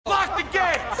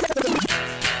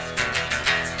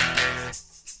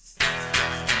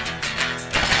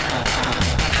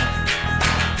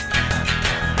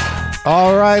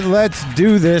All right, let's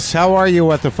do this. How are you,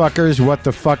 what the fuckers? What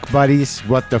the fuck buddies?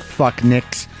 What the fuck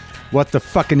nicks? What the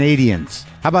fuck Canadians?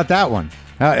 How about that one?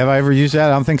 Have I ever used that?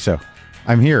 I don't think so.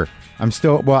 I'm here. I'm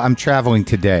traveling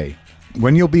today.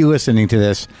 When you'll be listening to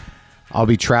this, I'll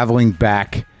be traveling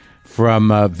back from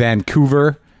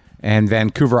Vancouver and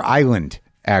Vancouver Island,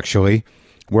 actually,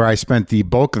 where I spent the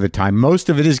bulk of the time. Most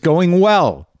of it is going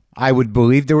well, I would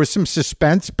believe. There was some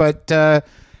suspense, but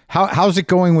how's it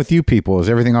going with you people? Is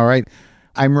everything all right?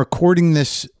 I'm recording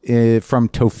this from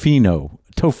Tofino.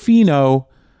 Tofino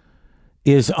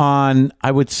is on,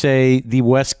 I would say, the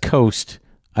west coast,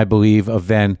 I believe, of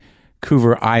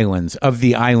Vancouver Islands, of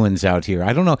the islands out here.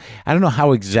 I don't know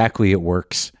how exactly it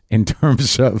works in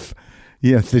terms of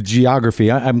the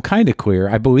geography. I'm kind of clear.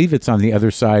 I believe it's on the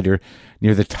other side or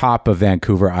near the top of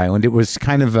Vancouver Island. It was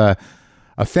kind of a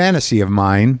fantasy of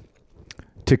mine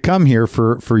to come here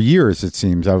for years, it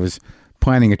seems. I was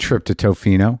planning a trip to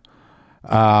Tofino.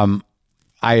 I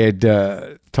had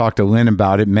talked to Lynn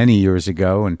about it many years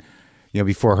ago, and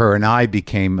before her and I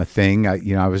became a thing,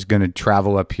 I was going to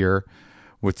travel up here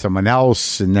with someone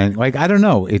else, and then I don't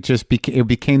know, it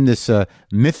became this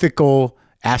mythical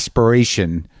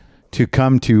aspiration to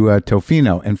come to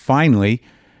Tofino, and finally,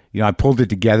 I pulled it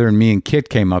together, and me and Kit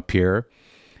came up here,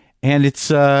 and it's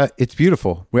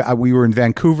beautiful. We were in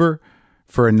Vancouver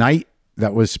for a night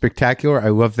that was spectacular. I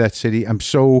love that city. I'm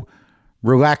so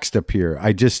relaxed up here.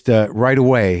 I just right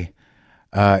away,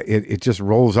 it just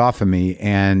rolls off of me,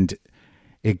 and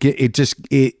it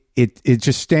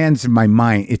just stands in my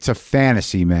mind. It's a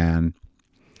fantasy, man.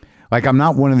 I'm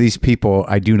not one of these people,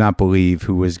 I do not believe,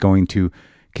 who is going to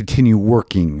continue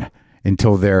working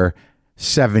until they're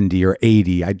 70 or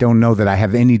 80. I don't know that I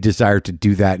have any desire to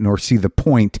do that, nor see the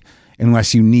point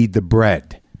unless you need the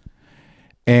bread.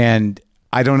 And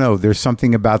I don't know, there's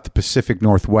something about the Pacific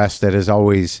Northwest that has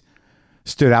always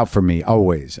stood out for me,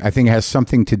 always. I think it has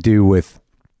something to do with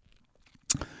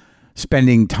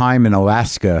spending time in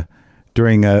Alaska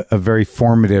during a very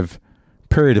formative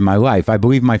period in my life. I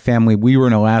believe my family, we were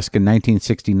in Alaska in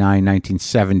 1969,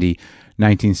 1970,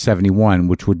 1971,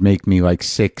 which would make me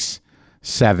 6,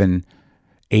 7,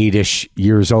 8-ish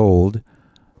years old.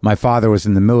 My father was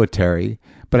in the military,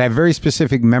 but I have very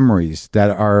specific memories that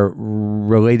are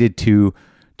related to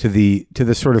the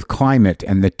sort of climate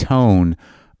and the tone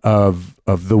of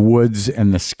the woods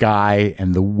and the sky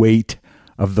and the weight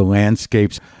of the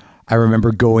landscapes. I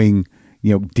remember going,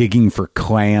 digging for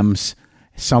clams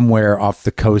somewhere off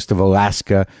the coast of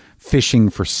Alaska, fishing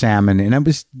for salmon. And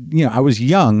I was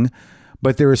young,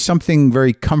 but there was something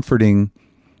very comforting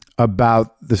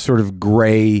about the sort of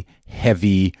gray,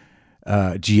 heavy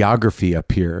geography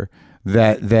up here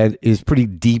that is pretty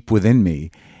deep within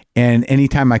me. And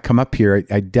anytime I come up here,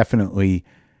 I definitely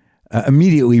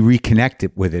immediately reconnect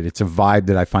it with it. It's a vibe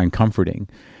that I find comforting.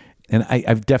 And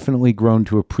I've definitely grown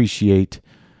to appreciate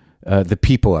the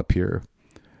people up here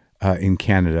in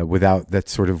Canada without that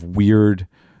sort of weird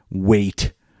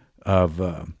weight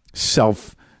of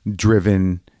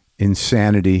self-driven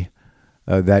insanity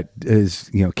that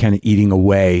is, kind of eating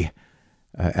away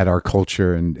at our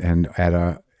culture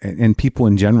and people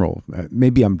in general.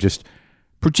 Maybe I'm just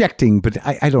projecting, but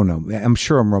I don't know. I'm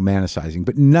sure I'm romanticizing,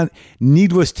 but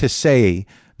needless to say,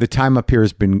 the time up here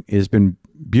has been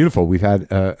beautiful. We've had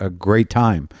a great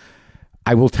time.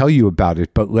 I will tell you about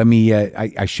it, but let me,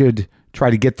 I should try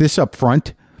to get this up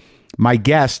front. My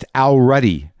guest, Al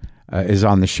Ruddy, is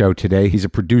on the show today. He's a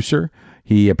producer.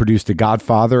 He produced The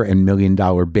Godfather and $1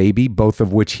 Million Baby, both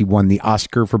of which he won the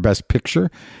Oscar for Best Picture.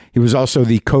 He was also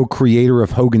the co-creator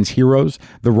of Hogan's Heroes,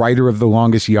 the writer of The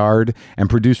Longest Yard, and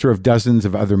producer of dozens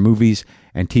of other movies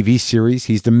and TV series.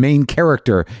 He's the main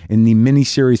character in the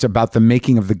miniseries about the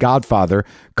making of The Godfather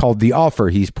called The Offer.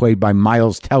 He's played by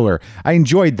Miles Teller. I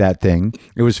enjoyed that thing.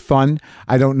 It was fun.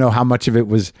 I don't know how much of it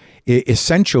was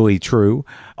essentially true.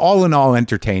 All in all,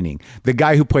 entertaining. The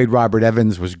guy who played Robert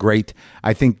Evans was great.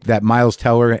 I think that Miles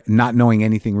Teller, not knowing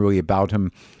anything really about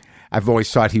him, I've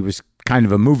always thought he was kind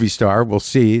of a movie star. We'll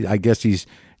see. I guess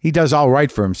he does all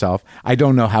right for himself. I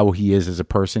don't know how he is as a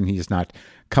person. He has not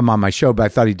come on my show, but I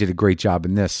thought he did a great job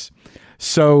in this.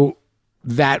 So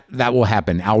that will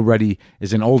happen. Al Ruddy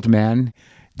is an old man.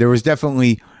 There was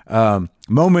definitely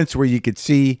moments where you could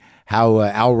see how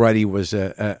Al Ruddy was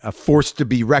a force to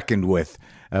be reckoned with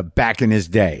back in his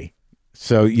day.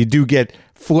 So you do get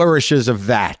flourishes of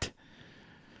that.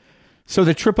 So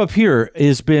the trip up here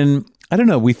has been, I don't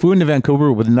know, we flew into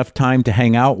Vancouver with enough time to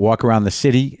hang out, walk around the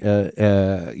city.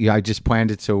 I just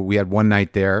planned it so we had one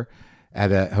night there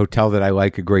at a hotel that I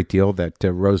like a great deal, that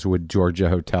Rosewood, Georgia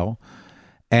hotel.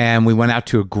 And we went out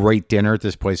to a great dinner at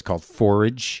this place called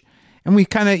Forage. And we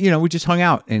kind of, we just hung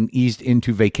out and eased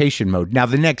into vacation mode. Now,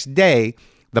 the next day,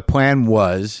 the plan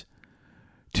was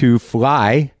to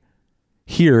fly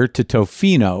here to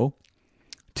Tofino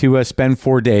to spend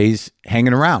 4 days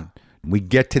hanging around. We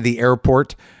get to the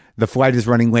airport. The flight is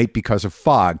running late because of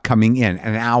fog coming in,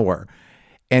 an hour.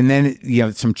 And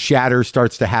then, some chatter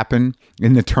starts to happen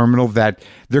in the terminal that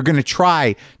they're going to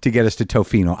try to get us to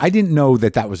Tofino. I didn't know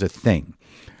that was a thing,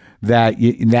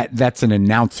 that's an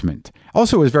announcement.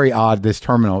 Also, it was very odd, this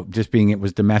terminal, just being it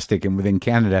was domestic and within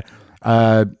Canada,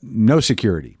 no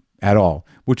security at all,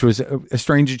 which was a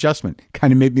strange adjustment.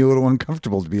 Kind of made me a little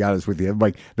uncomfortable, to be honest with you.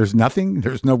 Like, there's nothing,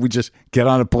 we just get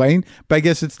on a plane. But I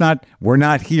guess we're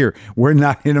not here. We're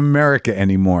not in America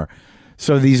anymore.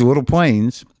 So these little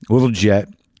planes, little jet,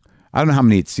 I don't know how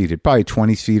many it's seated, probably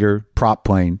 20-seater prop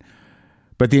plane.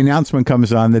 But the announcement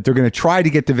comes on that they're going to try to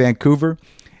get to Vancouver.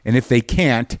 And if they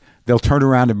can't, they'll turn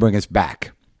around and bring us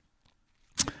back.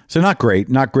 So not great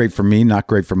for me, not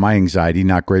great for my anxiety,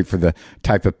 not great for the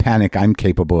type of panic I'm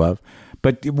capable of,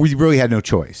 but we really had no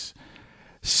choice.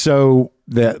 So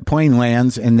the plane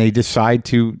lands and they decide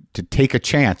to take a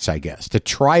chance, I guess, to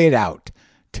try it out,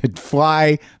 to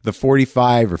fly the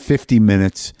 45 or 50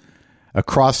 minutes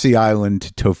across the island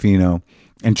to Tofino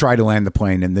and try to land the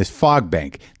plane in this fog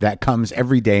bank that comes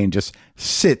every day and just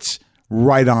sits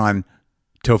right on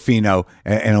Tofino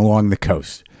and along the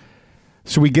coast.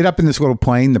 So we get up in this little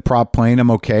plane, the prop plane. I'm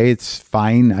okay. It's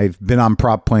fine. I've been on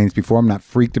prop planes before. I'm not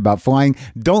freaked about flying.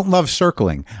 Don't love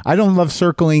circling. I don't love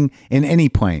circling in any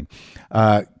plane.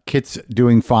 Kit's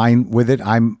doing fine with it.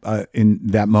 I'm in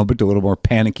that moment a little more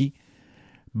panicky.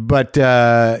 But,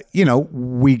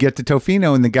 we get to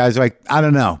Tofino and the guy's like, I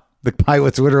don't know. The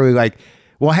pilot's literally like,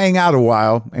 we'll hang out a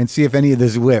while and see if any of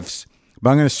this lifts. But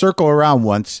I'm going to circle around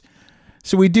once.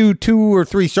 So we do 2 or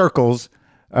 3 circles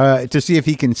to see if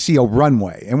he can see a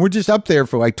runway. And we're just up there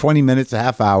for like 20 minutes, a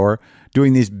half hour,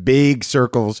 doing these big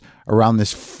circles around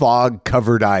this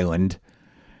fog-covered island.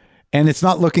 And it's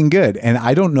not looking good. And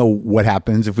I don't know what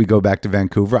happens if we go back to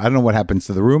Vancouver. I don't know what happens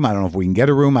to the room. I don't know if we can get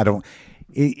a room.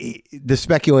 The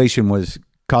speculation was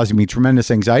causing me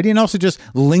tremendous anxiety and also just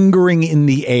lingering in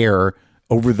the air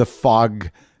over the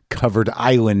fog-covered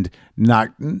island.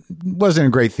 Wasn't a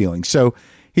great feeling. So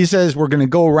he says, we're going to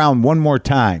go around one more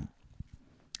time.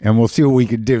 And we'll see what we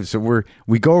could do. So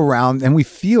we go around and we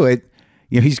feel it.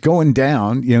 He's going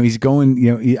down. He's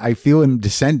going. I feel him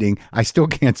descending. I still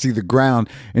can't see the ground.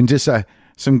 And just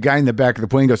some guy in the back of the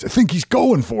plane goes, "I think he's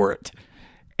going for it."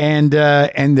 And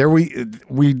there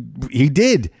he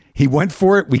did. He went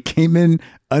for it. We came in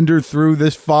through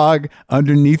this fog,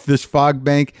 underneath this fog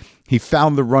bank. He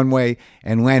found the runway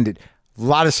and landed. A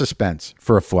lot of suspense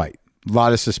for a flight. A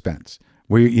lot of suspense.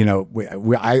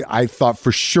 I thought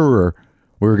for sure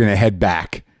we were going to head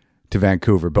back to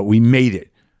Vancouver, but we made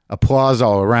it. Applause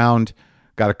all around.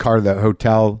 Got a car to the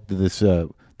hotel, to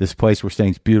this place we're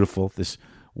staying. It's beautiful. This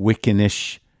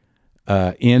Wickenish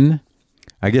Inn.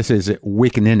 I guess it's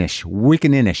Wickenish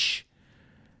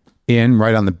Inn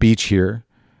right on the beach here.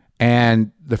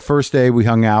 And the first day we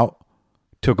hung out,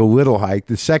 took a little hike.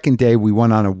 The second day we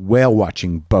went on a whale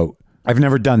watching boat. I've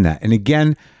never done that. And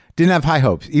again, didn't have high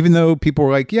hopes. Even though people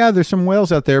were like, yeah, there's some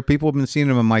whales out there. People have been seeing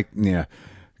them. I'm like, yeah.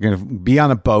 You're going to be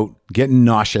on a boat, getting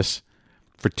nauseous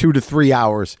for 2 to 3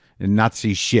 hours and not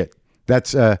see shit.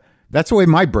 That's the way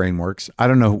my brain works. I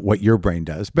don't know what your brain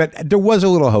does, but there was a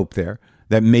little hope there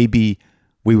that maybe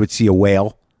we would see a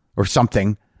whale or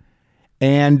something.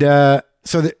 And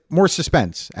more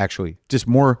suspense, actually. Just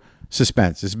more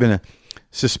suspense. It's been a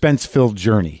suspense-filled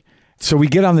journey. So we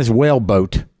get on this whale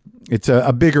boat. It's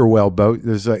a bigger whale boat.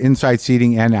 There's inside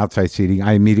seating and outside seating.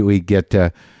 I immediately get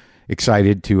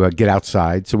excited to get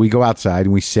outside. So we go outside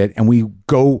and we sit and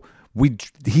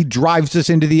he drives us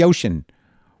into the ocean.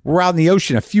 We're out in the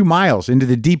ocean a few miles into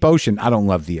the deep ocean. I don't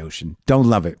love the ocean. Don't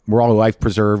love it. We're all life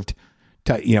preserved.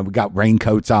 We got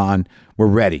raincoats on. We're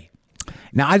ready.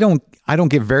 Now, I don't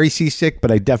get very seasick, but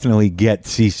I definitely get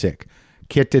seasick.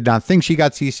 Kit did not think she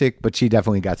got seasick, but she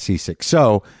definitely got seasick.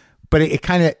 So, but it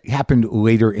kind of happened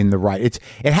later in the ride. It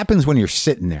happens when you're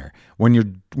sitting there. When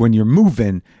you're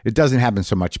moving, it doesn't happen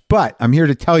so much. But I'm here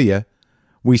to tell you,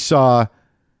 we saw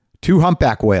 2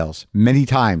 humpback whales many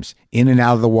times in and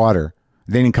out of the water.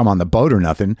 They didn't come on the boat or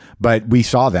nothing, but we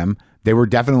saw them. They were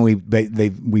definitely,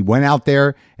 we went out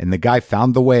there and the guy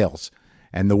found the whales.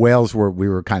 And the whales we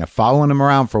were kind of following them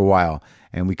around for a while.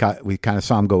 And we kind of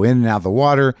saw them go in and out of the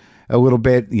water a little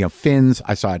bit. Fins.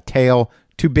 I saw a tail.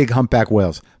 2 big humpback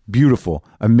whales. Beautiful,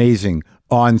 amazing,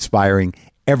 awe-inspiring.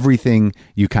 Everything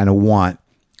you kind of want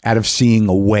out of seeing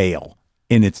a whale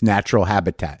in its natural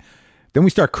habitat. Then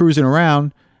we start cruising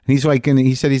around. And he's like,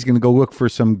 he said he's going to go look for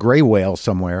some gray whale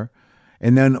somewhere.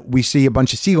 And then we see a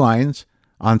bunch of sea lions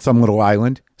on some little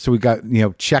island. So we got,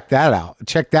 check that out.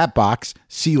 Check that box.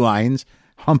 Sea lions,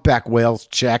 humpback whales,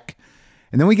 check.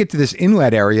 And then we get to this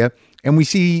inlet area and we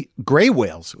see gray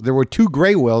whales. There were 2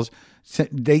 gray whales.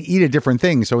 They eat a different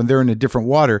thing. So when they're in a different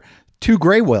water, 2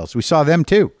 gray whales. We saw them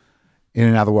too in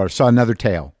and out of the water. Saw another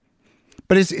tail.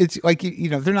 But it's like,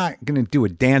 they're not going to do a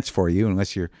dance for you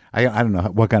unless you're, I don't know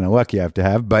what kind of luck you have to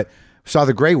have, but saw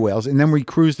the gray whales. And then we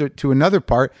cruised to another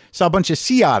part, saw a bunch of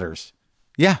sea otters.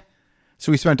 Yeah.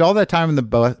 So we spent all that time in the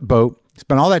boat,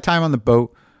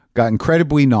 got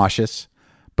incredibly nauseous,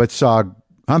 but saw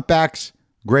humpbacks,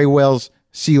 gray whales,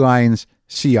 sea lions,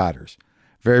 sea otters.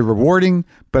 Very rewarding,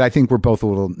 but I think we're both a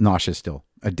little nauseous still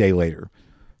a day later.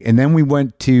 And then we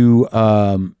went to,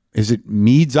 is it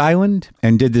Meads Island,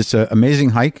 and did this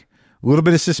amazing hike. A little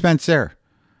bit of suspense there.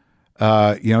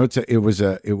 It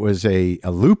was a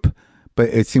loop, but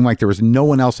it seemed like there was no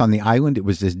one else on the island. It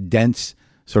was this dense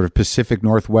sort of Pacific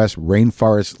Northwest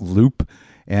rainforest loop.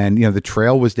 And, the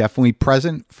trail was definitely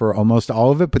present for almost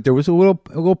all of it, but there was a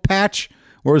little patch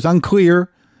where it was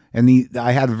unclear. And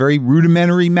I had a very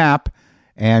rudimentary map,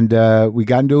 and we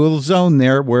got into a little zone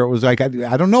there where it was like, I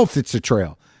don't know if it's a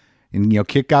trail. And,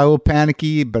 Kit got a little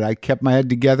panicky, but I kept my head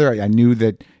together. I knew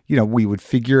that, we would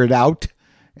figure it out.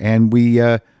 And we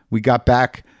got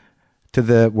back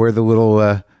to where the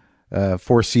little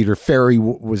 4-seater ferry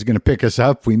was going to pick us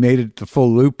up. We made it the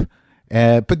full loop,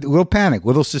 but a little panic,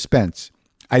 little suspense.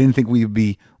 I didn't think we would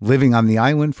be living on the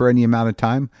island for any amount of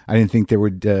time. I didn't think there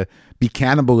would be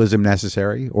cannibalism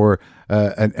necessary or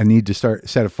a need to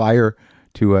set a fire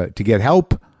to get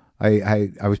help. I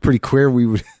was pretty clear we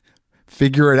would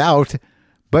figure it out,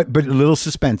 but a little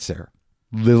suspense there,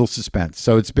 little suspense.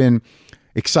 So it's been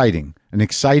exciting, an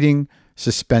exciting,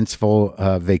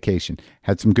 suspenseful vacation.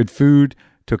 Had some good food,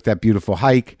 took that beautiful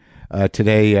hike.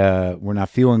 Today, we're not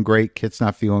feeling great. Kit's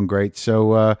not feeling great.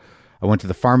 So I went to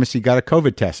the pharmacy, got a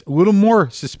COVID test. A little more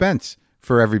suspense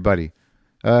for everybody.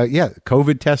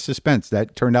 COVID test suspense.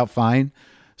 That turned out fine.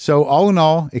 So all in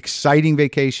all, exciting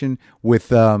vacation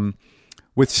with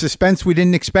suspense we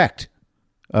didn't expect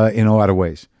in a lot of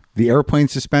ways. The airplane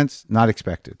suspense, not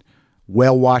expected.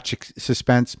 Whale watch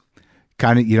suspense,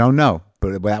 kind of, you don't know,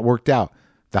 but that worked out.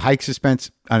 The hike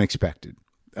suspense, unexpected.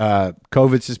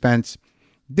 COVID suspense,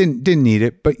 didn't need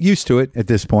it, but used to it at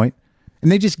this point.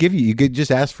 And they just give you could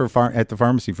just ask at the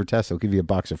pharmacy for tests. They'll give you a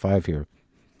box of 5 here.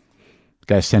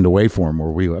 Got to send away for them where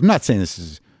we live. I'm not saying this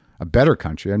is a better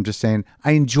country. I'm just saying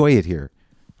I enjoy it here.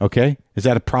 Okay? Is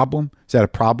that a problem?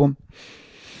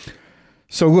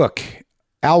 So look,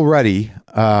 Al Ruddy,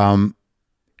 I'm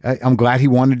glad he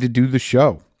wanted to do the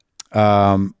show.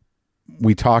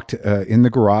 We talked in the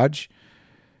garage.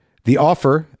 The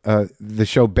Offer, the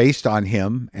show based on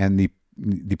him and the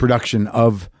production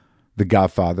of The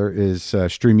Godfather, is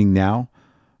streaming now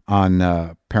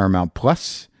on Paramount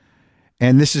Plus.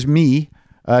 And this is me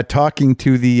talking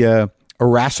to the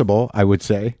irascible, I would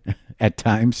say, at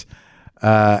times,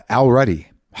 Al Ruddy,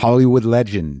 Hollywood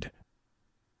legend.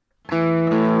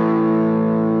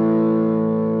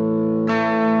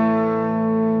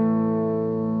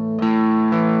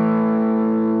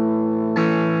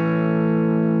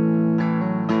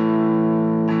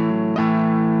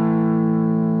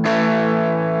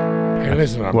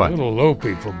 Listen, I'm a little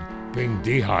loopy from being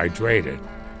dehydrated.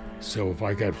 So if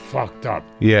I get fucked up,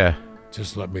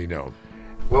 just let me know.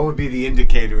 What would be the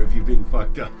indicator of you being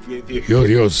fucked up?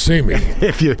 You'll see me.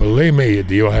 Believe me,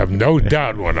 you'll have no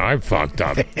doubt when I'm fucked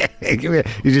up. You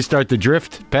just start to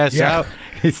drift, pass out.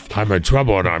 I'm in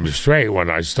trouble and I'm straight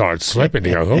when I start slipping.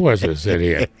 Who was this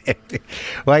idiot?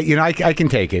 Well, I can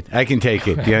take it.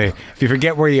 If you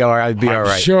forget where you are, I'd be all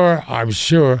right. I'm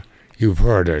sure you've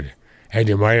heard it. And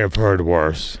you might have heard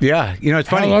worse. Yeah. It's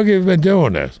funny. How long have you been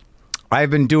doing this? I've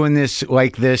been doing this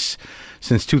like this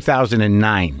since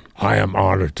 2009. I am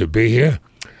honored to be here.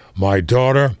 My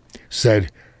daughter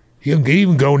said, you can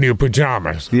even go in your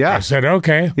pajamas. Yeah. I said,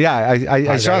 okay. Yeah,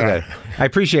 I saw that. I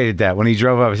appreciated that when he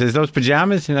drove up. He says, those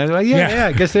pajamas? And I was like, yeah,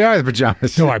 I guess they are the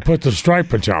pajamas. No, I put the striped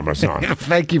pajamas on.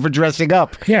 Thank you for dressing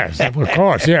up. Yes, of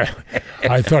course, yeah.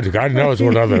 I thought, God knows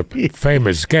what other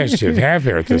famous guests you'd have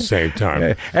here at the same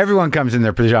time. Everyone comes in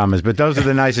their pajamas, but those are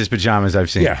the nicest pajamas I've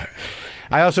seen. Yeah.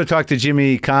 I also talked to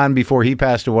Jimmy Caan before he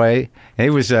passed away.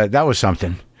 And that was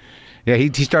something. Yeah,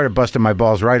 he started busting my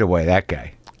balls right away, that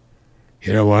guy.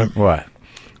 You know what? What?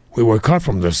 We were cut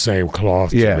from the same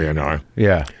cloth, Jimmy and I.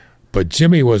 Yeah. But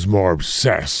Jimmy was more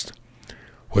obsessed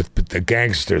with the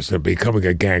gangsters and becoming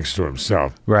a gangster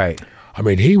himself. Right. I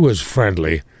mean, he was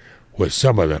friendly with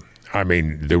some of them. I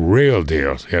mean, the real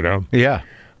deals, Yeah.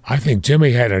 I think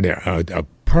Jimmy had a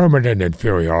permanent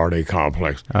inferiority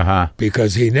complex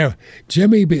because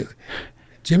Jimmy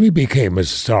became a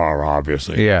star,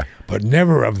 obviously, but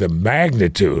never of the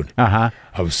magnitude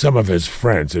of some of his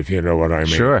friends, if you know what I mean.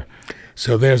 Sure.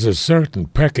 So there's a certain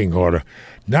pecking order,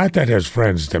 not that his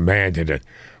friends demanded it,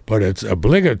 but it's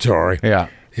obligatory. Yeah.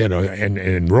 You know,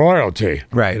 in royalty.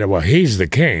 Right. You know, well, he's the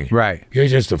king. Right. You're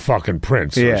just a fucking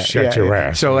prince. So shut your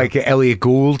ass. So like Elliot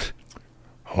Gould.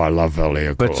 Oh, I love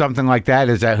Elliot Gould. But something like that,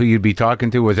 is that who you'd be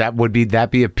talking to? Would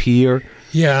that be a peer?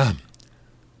 Yeah.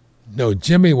 No,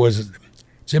 Jimmy was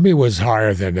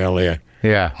higher than Elliot.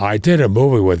 Yeah. I did a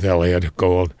movie with Elliot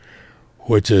Gould,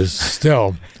 which is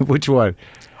still. Which one?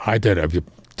 I did it.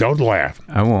 Don't laugh.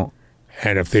 I won't.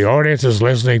 And if the audience is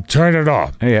listening, turn it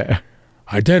off. Yeah.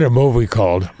 I did a movie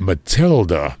called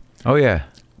Matilda. Oh, yeah.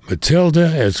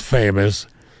 Matilda is famous.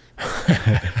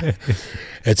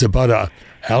 It's about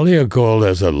Elliot Gould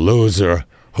as a loser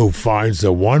who finds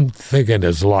the one thing in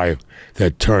his life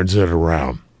that turns it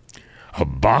around. A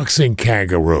boxing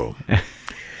kangaroo.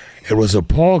 It was a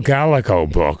Paul Gallico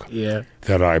book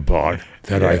that I bought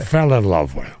that I fell in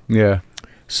love with. Yeah.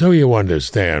 So you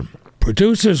understand,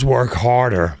 producers work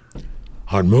harder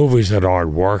on movies that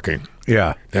aren't working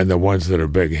than the ones that are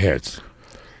big hits.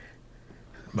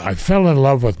 I fell in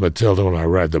love with Matilda when I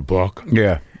read the book.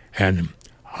 Yeah. And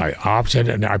I optioned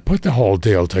it, and I put the whole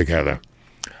deal together.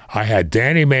 I had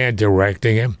Danny Mann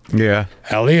directing him. Yeah.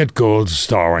 Elliot Gould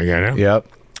starring in it. Yep.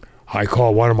 I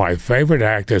called one of my favorite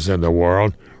actors in the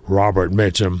world, Robert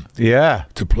Mitchum,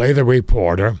 to play the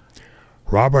reporter.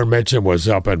 Robert Mitchum was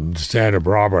up in Santa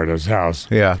Barbara at his house,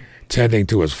 tending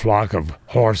to his flock of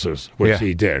horses, which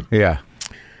he did. Yeah.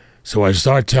 So I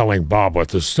started telling Bob what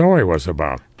the story was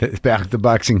about. Back the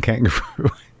boxing kangaroo.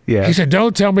 Yeah. He said,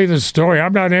 "Don't tell me the story.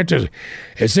 I'm not interested.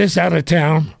 Is this out of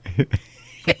town?"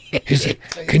 He said,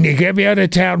 "Can you get me out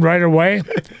of town right away?"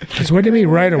 I said, "What do you mean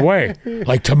right away?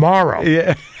 Like tomorrow?"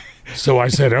 Yeah. So I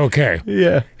said, "Okay."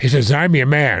 Yeah. He says, "I'm your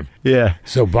man." Yeah.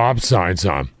 So Bob signs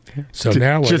on. So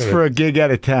now just for a gig out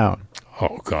of town.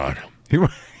 Oh God.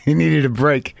 He needed a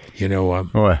break. You know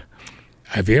what? What?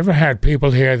 Have you ever had people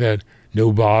here that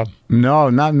knew Bob? No,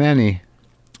 not many.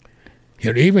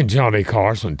 You know, even Johnny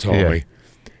Carson told me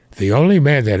the only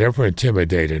man that ever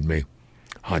intimidated me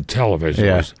on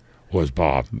television was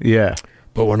Bob. Yeah.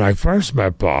 But when I first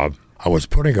met Bob, I was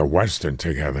putting a Western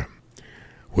together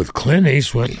with Clint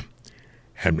Eastwood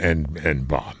and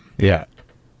Bob. Yeah.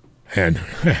 And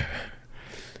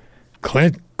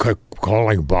Clint kept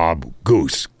calling Bob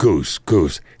Goose, Goose,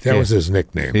 Goose. That was his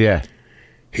nickname. Yeah.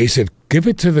 He said, "Give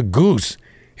it to the Goose.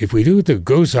 If we do the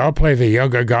Goose, I'll play the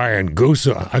younger guy and Goose."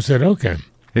 I said, "Okay."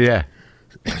 Yeah.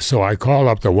 So I call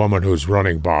up the woman who's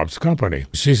running Bob's company.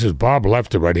 She says, "Bob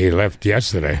left already. He left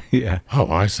yesterday." Yeah.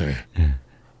 Oh, I say,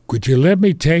 "Could you let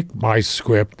me take my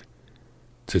script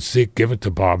to give it to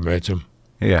Bob Mitchum?"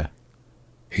 Yeah.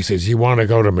 He says, "You want to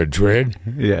go to Madrid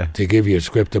to give your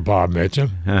script to Bob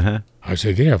Mitchum?" Uh-huh. I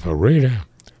said, "Yeah, for reading."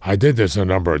 I did this a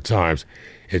number of times.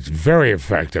 It's very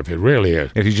effective. It really is.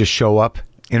 If you just show up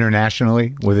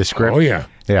internationally with a script? Oh, yeah.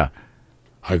 Yeah.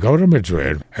 I go to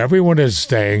Madrid. Everyone is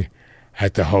staying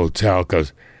at the hotel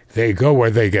because they go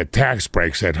where they get tax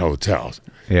breaks at hotels.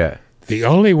 Yeah. The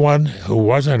only one who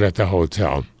wasn't at the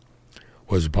hotel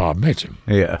was Bob Mitchum.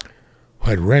 Yeah. Who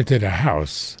had rented a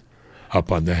house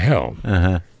up on the hill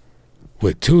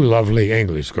with two lovely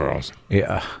English girls.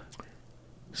 Yeah.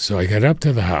 So I get up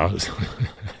to the house.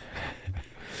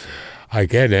 I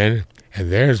get in,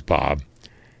 and there's Bob.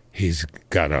 He's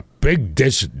got a big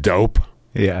dish of dope.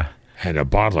 Yeah. And a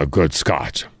bottle of good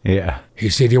scotch. Yeah. He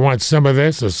said, "You want some of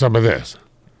this or some of this?"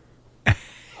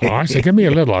 Well, I said, "Give me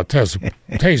a little. I'll taste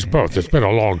both. It's been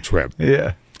a long trip."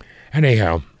 Yeah.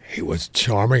 Anyhow, he was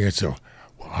charming. And so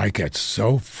I get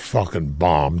so fucking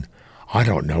bombed, I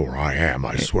don't know where I am.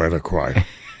 I swear to Christ.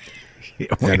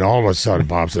 Then all of a sudden,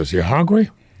 Bob says, "You hungry?"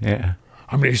 Yeah.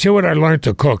 I mean, you see what I learned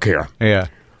to cook here? Yeah.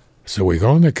 So we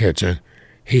go in the kitchen.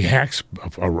 He hacks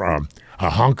a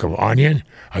hunk of onion,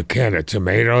 a can of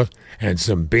tomatoes, and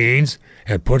some beans,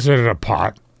 and puts it in a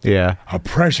pot. Yeah. A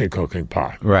pressure cooking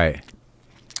pot. Right.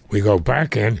 We go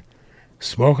back in,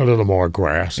 smoke a little more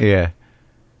grass. Yeah.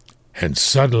 And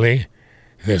suddenly,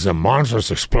 there's a monstrous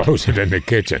explosion in the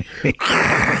kitchen.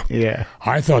 Yeah.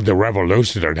 I thought the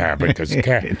revolution had happened because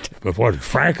before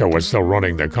Franco was still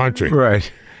running the country.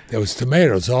 Right. There was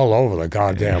tomatoes all over the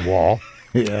goddamn wall.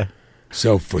 Yeah.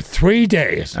 So for 3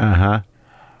 days, I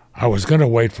was going to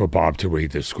wait for Bob to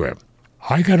read the script.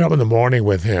 I got up in the morning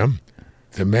with him.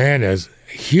 The man is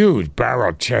a huge,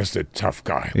 barrel-chested, tough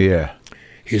guy. Yeah.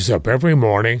 He's up every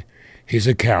morning. He's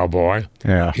a cowboy.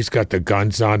 Yeah. He's got the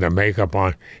guns on, the makeup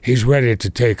on. He's ready to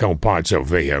take on Pancho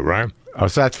Villa, right? Oh,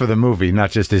 so that's for the movie,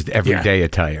 not just his everyday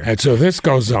attire. And so this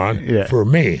goes on for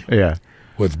me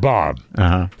with Bob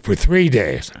for 3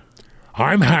 days.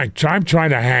 I'm trying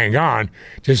to hang on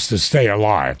just to stay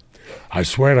alive. I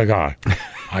swear to God.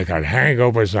 I got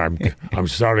hangovers. I'm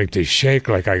starting to shake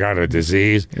like I got a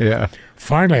disease. Yeah.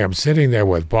 Finally, I'm sitting there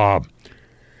with Bob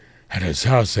at his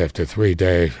house after 3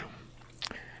 days.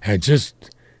 And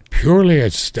just purely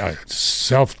as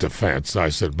self-defense, I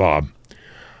said, Bob,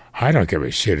 I don't give a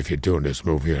shit if you're doing this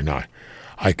movie or not.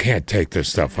 I can't take this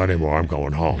stuff anymore. I'm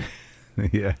going home.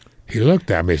 Yeah. He looked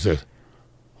at me and said,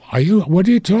 what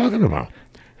are you talking about?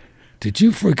 Did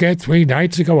you forget 3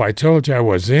 nights ago I told you I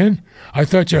was in? I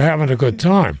thought you were having a good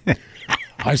time.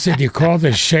 I said, you call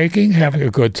this shaking having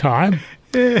a good time?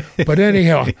 But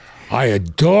anyhow, I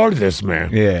adored this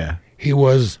man. Yeah. He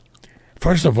was,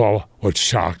 first of all, what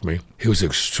shocked me, he was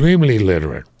extremely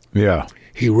literate. Yeah.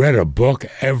 He read a book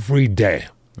every day.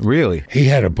 Really? He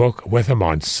had a book with him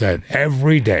on set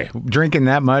every day. Drinking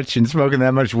that much and smoking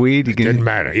that much weed? Didn't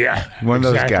matter, yeah. One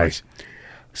of those guys.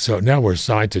 So now we're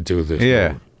signed to do this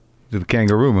movie. The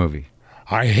kangaroo movie.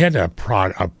 I had a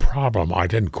problem I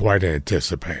didn't quite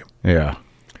anticipate. Yeah.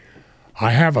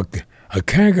 I have a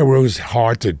kangaroo's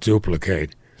hard to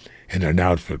duplicate in an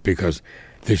outfit because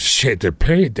they're shaped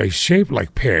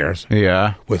like pears.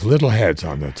 Yeah. With little heads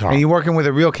on the top. And you working with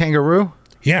a real kangaroo?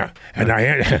 Yeah. And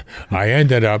I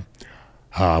ended up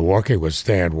working with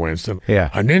Stan Winston. Yeah.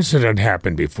 An incident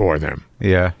happened before them.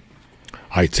 Yeah.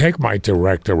 I take my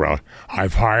director out.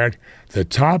 I've hired the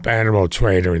top animal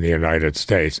trainer in the United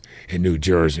States in New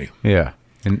Jersey. Yeah.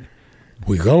 And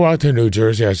we go out to New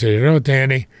Jersey. I said,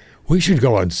 Danny, we should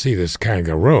go and see this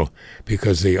kangaroo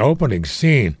because the opening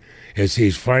scene is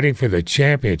he's fighting for the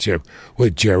championship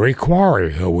with Jerry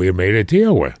Quarry, who we made a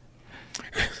deal with.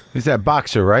 He's that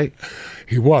boxer, right?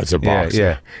 He was a boxer.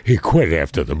 Yeah. He quit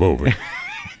after the movie.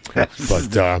 But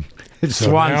it's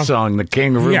Swan Song, the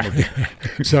kangaroo. Yeah.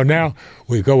 So now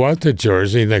we go out to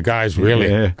Jersey, and the guy's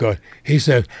really good. He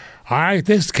said,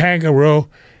 this kangaroo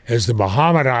is the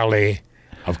Muhammad Ali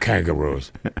of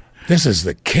kangaroos. This is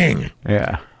the king.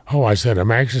 Yeah. Oh, I said,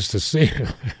 I'm anxious to see him.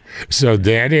 So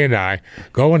Danny and I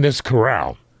go in this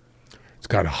corral. It's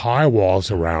got high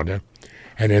walls around it,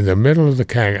 and in the middle of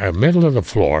the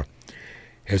floor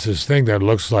is this thing that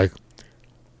looks like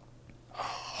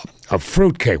a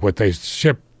fruitcake, what they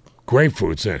ship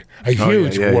grapefruits in, a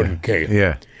huge wooden cake.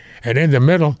 Yeah. And in the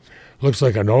middle looks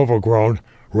like an overgrown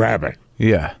rabbit.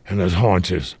 Yeah. And his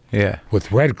haunches. Yeah.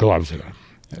 With red gloves on.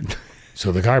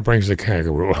 So the guy brings the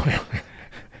kangaroo.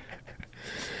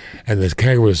 And the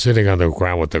kangaroo is sitting on the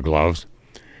ground with the gloves.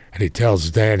 And he tells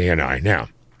Danny and I, now,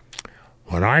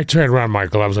 when I turn around my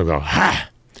gloves and go, ha!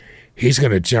 He's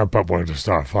going to jump up when to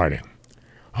start fighting.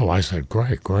 Oh, I said,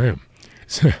 great, Graham.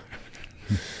 So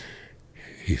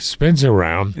he spins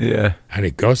around, and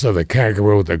he goes to the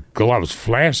kangaroo with the gloves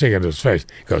flashing in his face.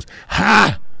 He goes,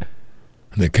 ha!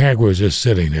 And the kangaroo is just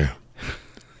sitting there.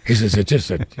 He says,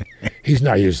 he's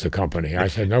not used to company. I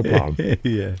said, no problem.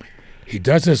 Yeah. He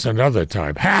does this another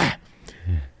time, ha!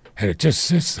 And it just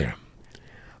sits there.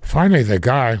 Finally, the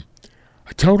guy,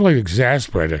 totally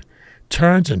exasperated,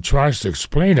 turns and tries to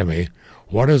explain to me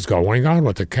what is going on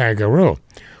with the kangaroo.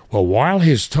 Well, while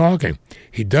he's talking,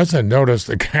 he doesn't notice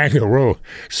the kangaroo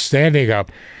standing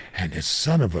up, and this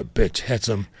son of a bitch hits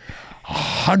him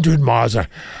 100 miles an hour.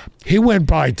 He went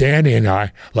by Danny and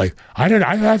I like, I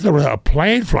thought there was a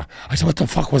plane flying. I said, what the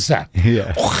fuck was that?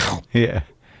 Yeah. Wow. Yeah.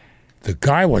 The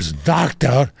guy was knocked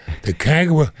out. The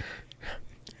kangaroo.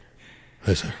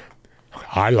 Listen,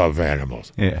 I love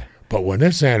animals. Yeah. But when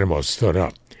this animal stood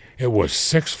up, it was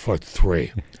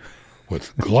 6'3"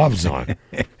 with gloves on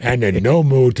and in no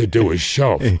mood to do a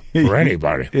show for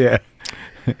anybody. Yeah.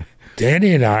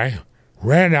 Danny and I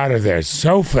ran out of there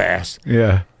so fast.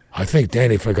 Yeah. I think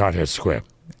Danny forgot his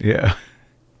script. Yeah.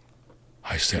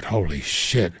 I said, holy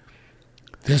shit.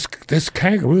 This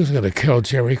kangaroo's going to kill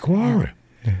Jerry Quarry.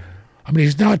 Yeah. I mean,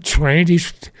 he's not trained.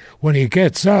 When he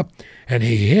gets up and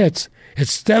he hits,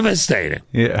 it's devastating.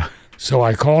 Yeah. So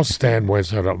I call Stan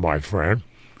Winston up, my friend.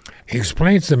 He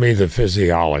explains to me the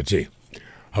physiology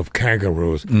of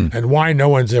kangaroos and why no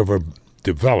one's ever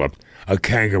developed a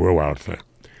kangaroo outfit.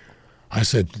 I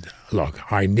said,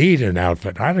 look, I need an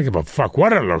outfit. I don't give a fuck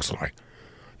what it looks like.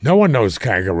 No one knows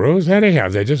kangaroos. Anyhow,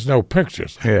 they just know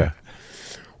pictures. Yeah.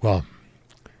 Well,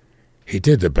 he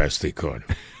did the best he could.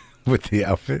 With the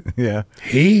outfit, yeah.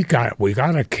 We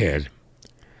got a kid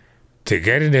to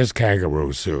get in his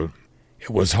kangaroo suit. It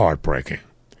was heartbreaking.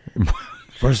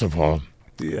 First of all,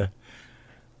 yeah,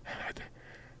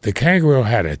 The kangaroo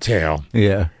had a tail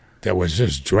Yeah. that was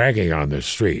just dragging on the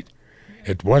street.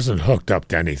 It wasn't hooked up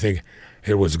to anything.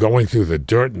 It was going through the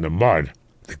dirt and the mud.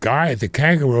 The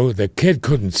kangaroo, the kid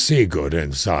couldn't see good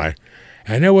inside,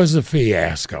 and it was a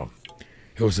fiasco.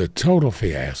 It was a total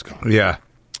fiasco. Yeah.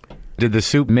 Did the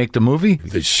soup make the movie?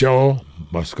 The show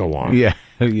must go on. Yeah,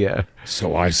 yeah.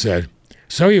 So I said,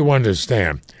 so you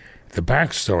understand, the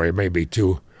backstory may be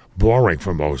too boring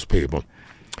for most people,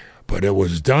 but it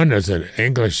was done as an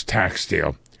English tax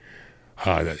deal.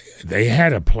 They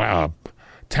had a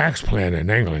tax plan in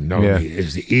England known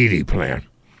as the Eady plan.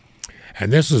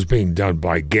 And this was being done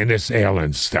by Guinness Ale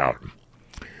and Stout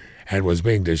and was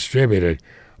being distributed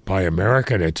by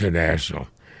American International,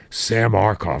 Sam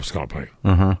Arkoff's company.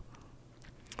 Uh-huh.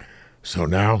 So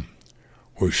now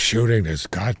we're shooting this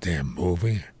goddamn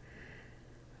movie.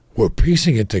 We're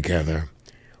piecing it together.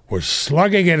 We're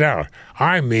slugging it out.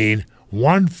 I mean,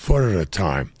 1 foot at a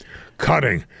time.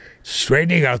 Cutting,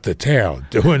 straightening out the tail,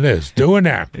 doing this, doing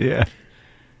that. Yeah.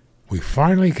 We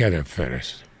finally get it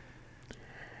finished.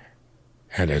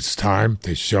 And it's time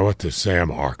to show it to Sam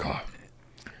Arkoff,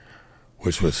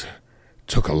 which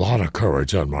took a lot of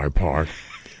courage on my part.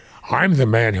 I'm the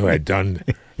man who had done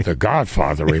The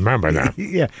Godfather, remember that?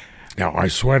 Yeah. Now, I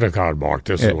swear to God, Mark,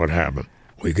 this is what happened.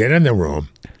 We get in the room.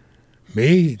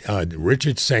 Me,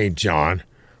 Richard St. John,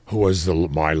 who was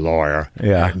my lawyer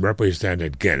and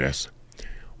represented Guinness.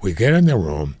 We get in the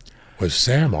room with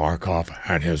Sam Arkoff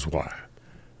and his wife.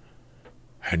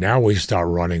 And now we start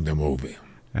running the movie.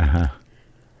 Uh-huh.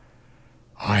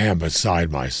 I am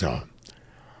beside myself.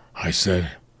 I said,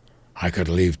 I could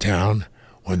leave town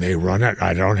when they run it.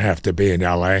 I don't have to be in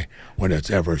L.A. when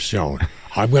it's ever shown.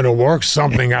 I'm going to work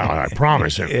something out, I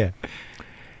promise you. Yeah.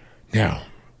 Now,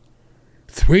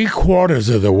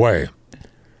 3/4 of the way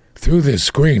through this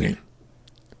screening,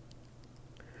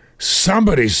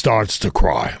 somebody starts to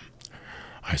cry.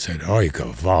 I said, "Oi,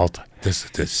 Gewalt, this is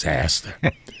a disaster."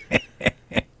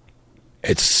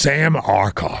 It's Sam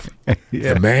Arkoff,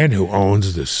 the man who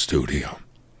owns the studio.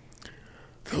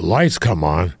 The lights come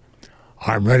on.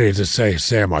 I'm ready to say,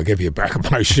 Sam, I'll give you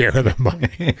back my share of the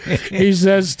money. He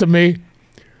says to me,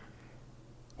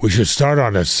 we should start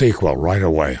on a sequel right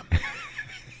away.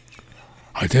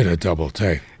 I did a double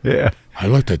take. Yeah. I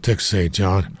looked at Dick St.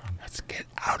 John. Let's get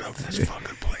out of this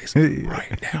fucking place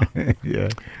right now. Yeah.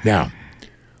 Now,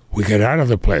 we get out of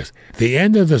the place. The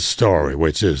end of the story,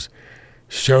 which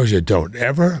shows you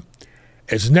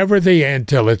it's never the end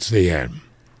till it's the end.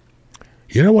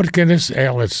 You know what Guinness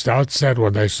Ale and Stout said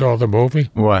when they saw the movie?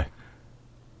 What?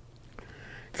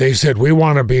 They said, we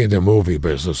want to be in the movie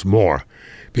business more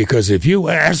because if you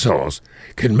assholes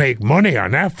can make money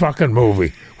on that fucking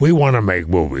movie, we want to make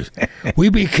movies. We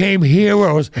became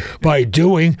heroes by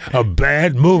doing a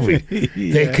bad movie.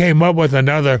 They came up with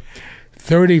another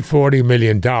 $30-40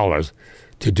 million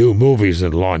to do movies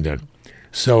in London.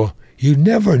 So you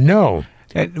never know.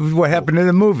 And what happened to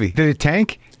the movie? Did it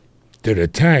tank? Did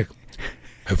it tank?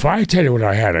 If I tell you what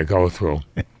I had to go through,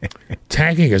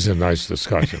 tanking is a nice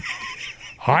discussion.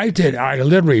 I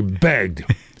literally begged,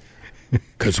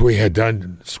 because we had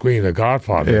done screen The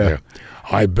Godfather there.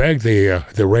 I begged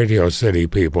the Radio City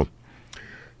people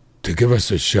to give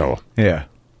us a show. Yeah.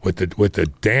 With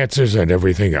the dancers and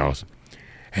everything else.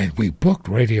 And we booked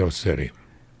Radio City.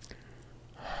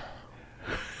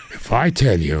 If I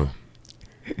tell you,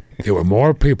 there were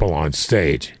more people on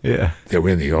stage than were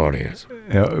in the audience.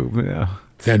 Yeah.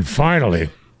 Then finally,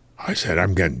 I said,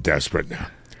 I'm getting desperate now.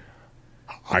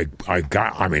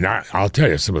 I'll tell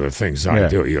you some of the things I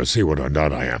do. You'll see what a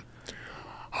nut I am.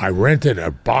 I rented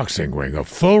a boxing ring, a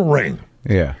full ring.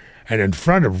 Yeah. And in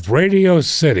front of Radio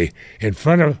City, in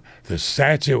front of the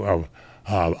statue of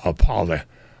Apollo,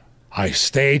 I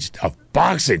staged a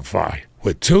boxing fight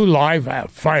with 2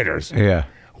 live fighters. Yeah.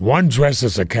 One dressed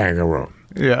as a kangaroo.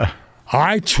 Yeah.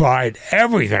 I tried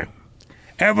everything,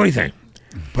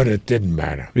 but it didn't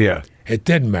matter. Yeah. It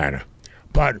didn't matter.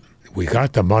 But we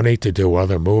got the money to do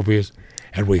other movies,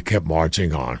 and we kept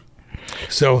marching on.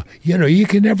 So, you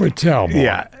can never tell. Mark.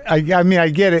 Yeah. I mean, I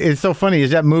get it. It's so funny.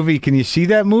 Is that movie, can you see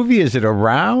that movie? Is it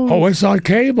around? Oh, it's on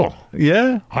cable.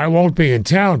 Yeah. I won't be in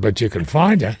town, but you can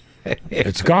find it.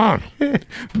 It's gone.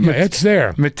 It's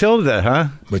there. Matilda, huh?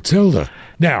 Matilda.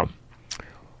 Now,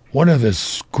 one of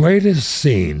the greatest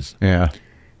scenes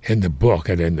in the book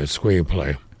and in the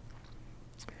screenplay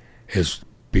is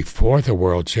before the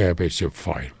World Championship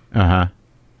fight. Uh-huh.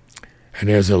 And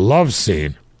there's a love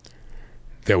scene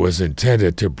that was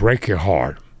intended to break your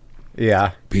heart.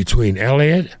 Yeah. Between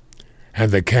Elliot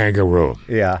and the kangaroo.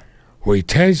 Yeah. Where he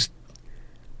tells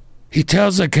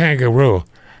the kangaroo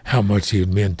how much he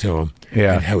meant to him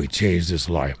and how he changed his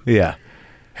life. Yeah.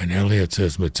 And Elliot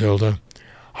says, Matilda,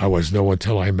 I was no one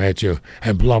till I met you,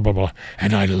 and blah, blah, blah,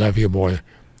 and I love you more.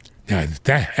 Now,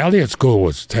 that Elliot's school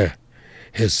was,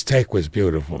 his take was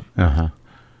beautiful. Uh-huh.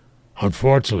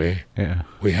 Unfortunately,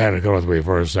 we had to go with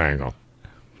reverse angle.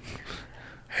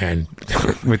 And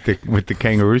with the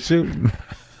kangaroo suit?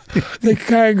 The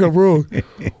kangaroo,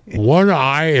 one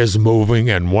eye is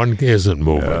moving and one isn't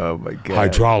moving. Oh, my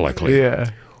God. Hydraulically. Yeah.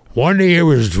 One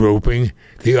ear is drooping,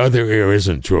 the other ear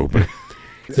isn't drooping.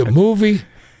 The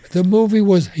movie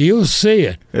was, you'll see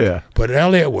it. Yeah. But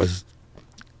Elliot was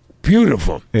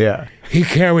beautiful. Yeah. He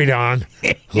carried on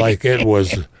like it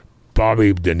was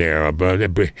Bobby De Niro,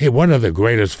 but one of the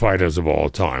greatest fighters of all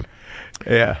time.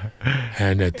 Yeah.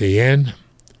 And at the end,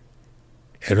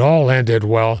 it all ended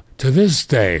well. To this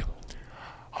day,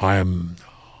 I am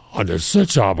under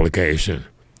such obligation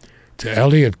to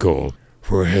Elliot Gould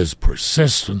for his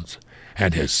persistence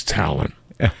and his talent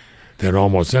than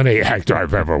almost any actor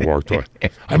I've ever worked with.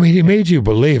 I mean, he made you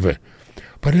believe it.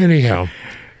 But anyhow,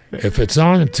 if it's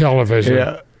on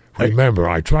television, remember,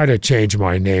 I tried to change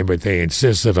my name, but they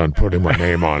insisted on putting my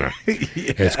name on it.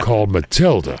 It's called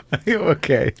Matilda.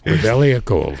 Okay. With Elliot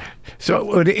Gould.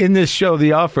 So in this show,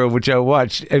 The Offer, which I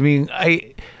watched, I mean,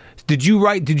 did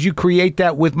you create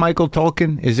that with Michael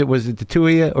Tolkien? Was it the two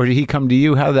of you, or did he come to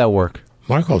you? How did that work?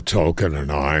 Michael Tolkien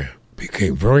and I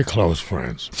became very close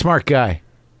friends. Smart guy.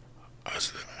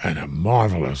 And a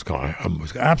marvelous guy.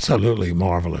 Absolutely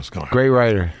marvelous guy. Great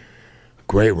writer.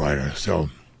 Great writer. So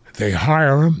they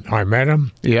hire him. I met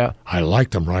him. Yeah. I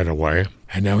liked him right away.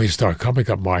 And now he started coming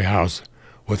up my house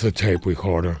with a tape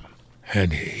recorder.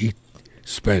 And he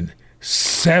spent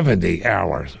 70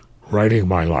 hours writing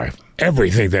my life.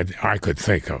 Everything that I could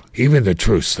think of. Even the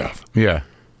true stuff. Yeah.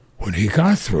 When he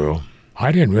got through,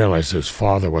 I didn't realize his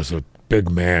father was a big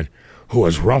man who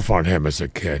was rough on him as a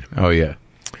kid. Oh, yeah.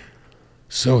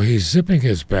 So he's zipping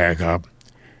his bag up,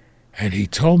 and he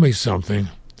told me something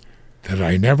that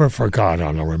I never forgot.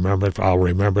 I'll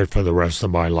remember it for the rest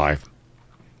of my life.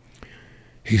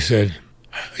 He said,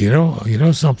 you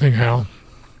know something, Hal?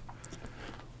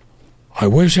 I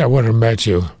wish I would have met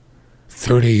you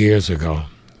 30 years ago.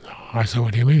 I said,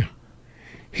 what do you mean?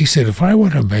 He said, if I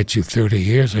would have met you 30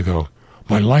 years ago,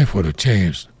 my life would have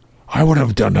changed. I would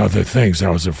have done other things I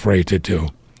was afraid to do.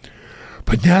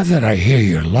 But now that I hear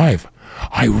your life,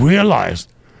 I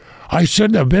realized I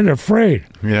shouldn't have been afraid.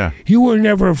 Yeah. You were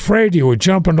never afraid. You were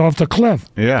jumping off the cliff.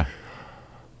 Yeah.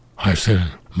 I said,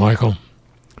 Michael,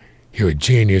 you're a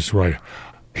genius writer.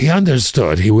 He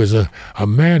understood. He was a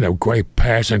man of great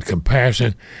passion,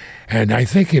 compassion, and I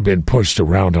think he'd been pushed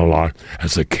around a lot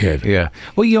as a kid. Yeah.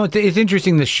 Well, it's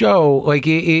interesting. The show, like,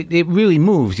 it really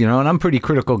moves, and I'm a pretty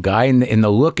critical guy, and the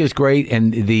look is great,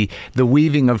 and the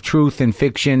weaving of truth and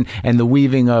fiction, and the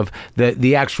weaving of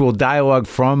the actual dialogue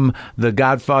from the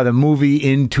Godfather movie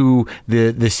into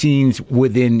the scenes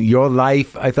within your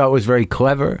life, I thought was very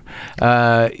clever.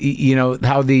 How he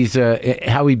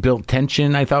built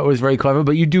tension, I thought was very clever.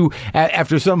 But you do,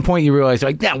 after some point, you realize,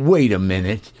 like, now, wait a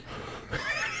minute.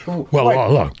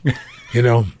 Well, look,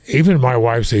 even my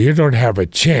wife said, you don't have a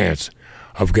chance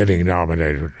of getting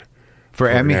nominated for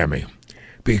an Emmy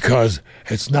because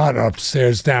it's not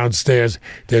upstairs, downstairs.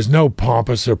 There's no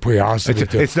pompous or prosody.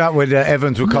 It's not what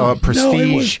Evans would call a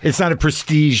prestige. It's not a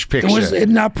prestige picture. It was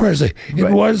not prestige.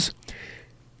 It was...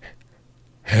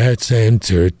 It's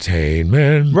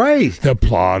entertainment. Right. The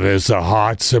plot is a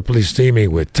hot, simply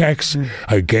steaming with Tex,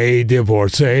 a gay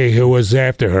divorcee who was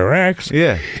after her ex.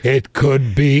 Yeah. It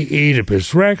could be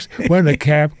Oedipus Rex when a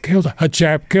chap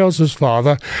kills his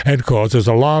father and causes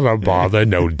a lot of bother,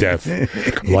 no death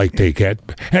like they get.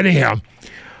 Anyhow.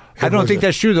 I don't think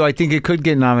that's true, though. I think it could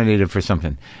get nominated for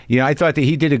something. I thought that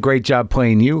he did a great job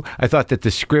playing you. I thought that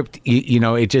the script,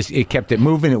 it kept it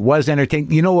moving. It was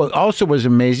entertaining. What also was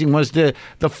amazing was the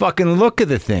fucking look of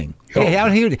the thing. Oh. Hey,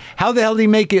 how the hell did he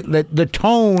make it? The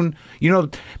tone.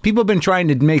 People have been trying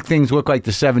to make things look like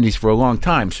the 70s for a long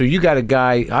time. So you got a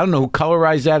guy, I don't know who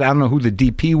colorized that. I don't know who the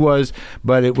DP was,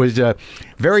 but it was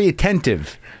very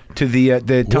attentive to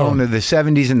the tone of the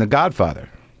 70s and The Godfather.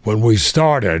 When we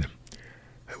started...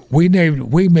 We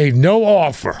made no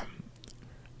offer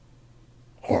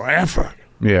or effort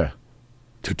to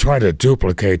try to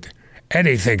duplicate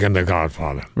anything in The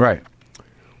Godfather. Right.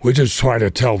 We just try to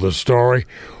tell the story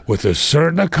with a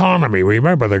certain economy.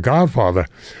 Remember, The Godfather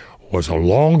was a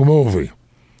long movie,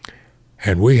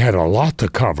 and we had a lot to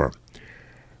cover.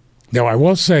 Now, I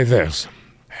will say this,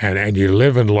 and you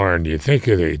live and learn. You think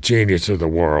you're the genius of the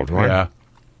world, right? Yeah.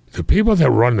 The people that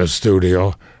run the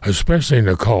studio, especially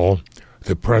Nicole,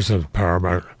 the president of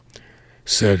Paramount,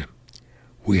 said,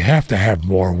 we have to have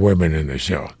more women in the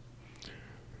show.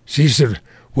 She said,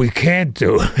 we can't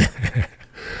do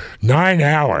 9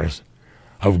 hours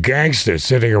of gangsters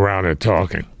sitting around and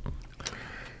talking.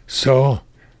 So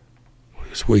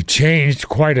we changed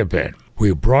quite a bit.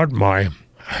 We brought my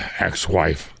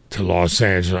ex-wife to Los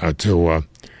Angeles, to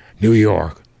New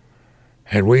York,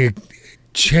 and we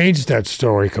changed that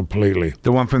story completely.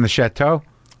 The one from the chateau?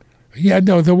 Yeah,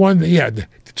 no, the one, yeah,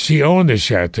 she owned the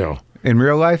chateau. In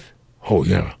real life? Oh,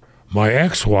 yeah. My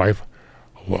ex-wife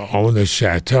owned the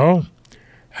chateau,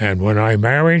 and when I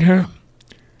married her,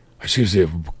 she was a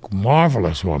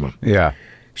marvelous woman. Yeah.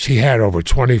 She had over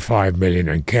 $25 million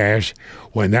in cash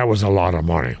when that was a lot of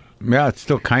money. Yeah, it's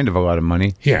still kind of a lot of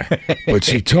money. Yeah, but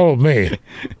she told me,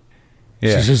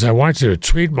 yeah. She says, I want you to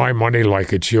treat my money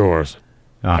like it's yours.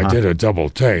 I did a double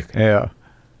take. Yeah.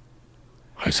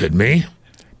 I said, me?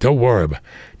 Don't worry about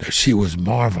it. No, she was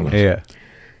marvelous. Yeah.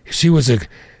 She was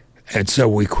and so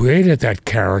we created that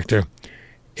character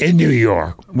in New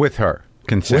York. With her.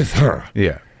 Consent. With her.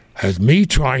 Yeah. As me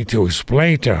trying to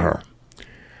explain to her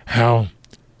how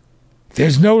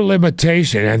there's no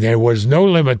limitation, and there was no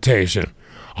limitation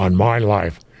on my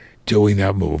life doing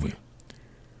that movie.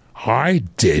 I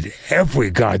did every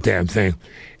goddamn thing,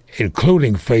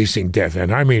 including facing death.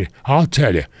 And I mean, I'll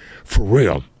tell you, for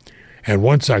real. And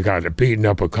once I got beaten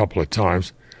up a couple of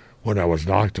times when I was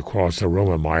knocked across the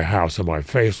room in my house and my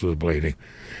face was bleeding.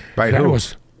 By who?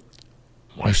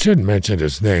 I shouldn't mention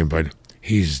his name, but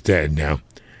he's dead now.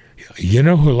 You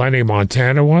know who Lenny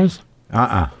Montana was?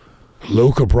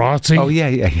 Luca Brasi? Oh,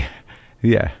 yeah.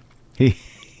 Yeah.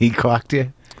 He clocked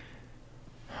you?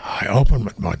 I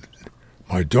opened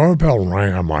my doorbell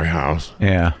rang on my house.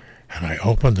 Yeah. And I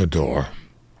opened the door.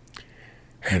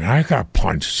 And I got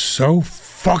punched so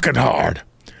fucking hard.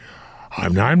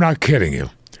 I'm not kidding you.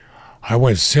 I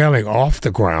went sailing off the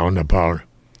ground about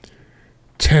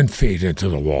 10 feet into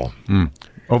the wall.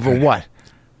 Over what?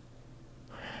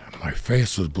 My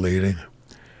face was bleeding.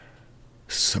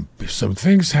 Some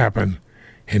things happened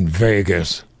in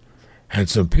Vegas, and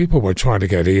some people were trying to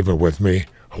get even with me,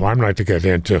 who I'm not to get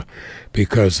into,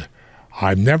 because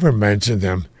I've never mentioned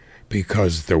them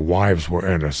because their wives were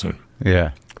innocent.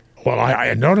 Yeah. Well,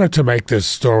 in order to make this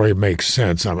story make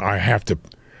sense, I have to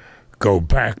go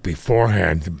back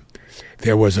beforehand.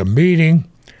 There was a meeting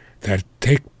that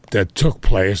took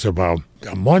place about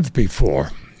a month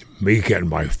before me getting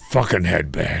my fucking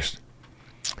head bashed.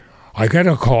 I get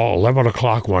a call 11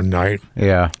 o'clock one night.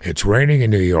 Yeah. It's raining in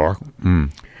New York.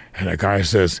 And the guy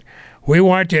says, we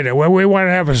want to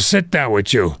have a sit down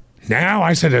with you. Now?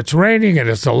 I said, it's raining and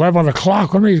it's 11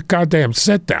 o'clock. What do you goddamn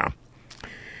sit down?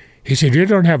 He said, you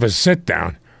don't have a sit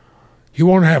down. You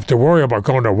won't have to worry about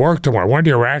going to work tomorrow. One of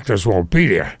your actors won't be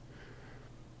there.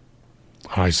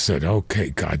 I said, okay,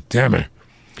 God damn it.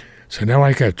 So now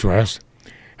I get dressed,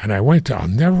 and I went to,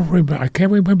 I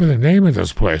can't remember the name of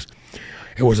this place.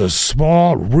 It was a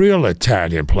small, real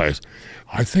Italian place.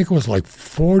 I think it was like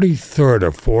 43rd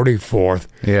or 44th.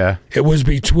 Yeah. It was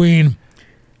between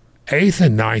 8th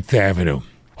and 9th Avenue.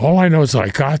 All I know is I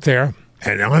got there,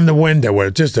 and on the window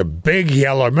was just a big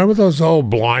yellow, remember those old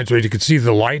blinds where you could see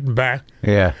the light in back?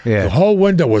 Yeah, yeah. The whole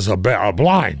window was a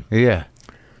blind. Yeah.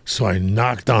 So I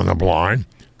knocked on the blind.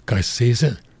 Guy sees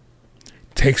it,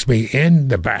 takes me in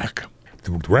the back.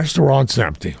 The restaurant's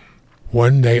empty.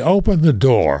 When they opened the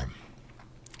door,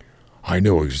 I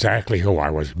knew exactly who I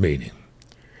was meeting.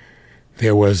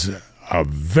 There was a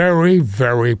very,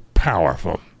 very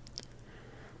powerful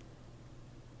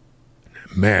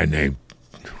man named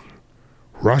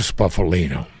Russ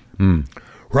Bufalino.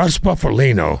 Russ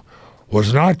Bufalino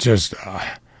was not just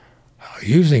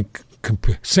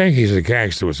saying he's a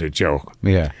gangster was a joke.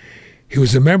 Yeah. He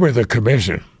was a member of the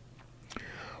commission.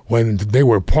 When they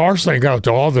were parceling out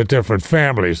to all the different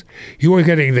families, you were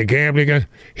getting the gambling.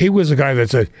 He was the guy that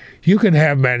said, you can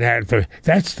have Manhattan.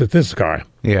 That's this guy.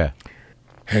 Yeah.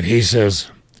 And he says,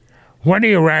 one of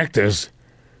your actors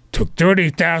took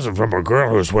 $30,000 from a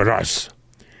girl who's with us.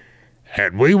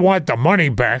 And we want the money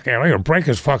back, and we're going to break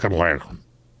his fucking leg.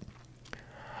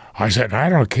 I said, I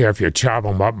don't care if you chop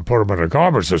him up and put him in a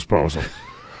garbage disposal.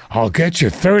 I'll get you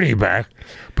 30 back,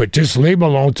 but just leave him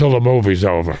alone till the movie's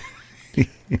over.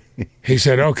 He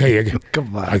said, okay,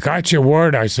 Come on. I got your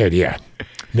word. I said, yeah.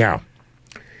 Now,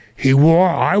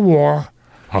 I wore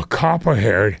a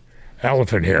copper-haired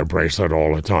elephant hair bracelet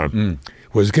all the time.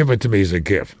 It was given to me as a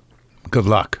gift. Good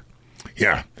luck.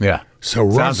 Yeah. Yeah. So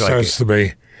Russ says to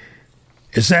me,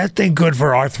 is that thing good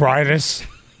for arthritis?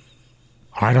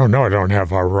 I don't know. I don't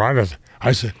have arthritis.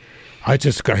 I said,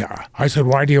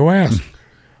 why do you ask?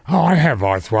 Oh, I have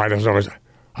arthritis.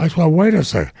 I said, well, wait a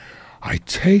second. I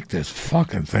take this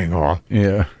fucking thing off.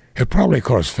 Yeah. It probably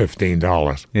costs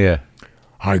 $15. Yeah.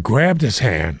 I grabbed his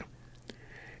hand,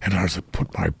 and I was to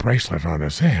put my bracelet on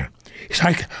his hand. He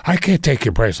said, I can't take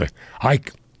your bracelet. I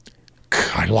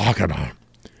lock it on.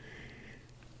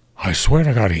 I swear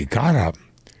to God, he got up.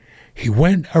 He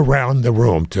went around the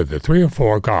room to the 3 or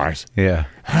 4 guys. Yeah.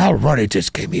 And Ruddy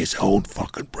just gave me his own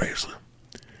fucking bracelet.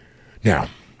 Now,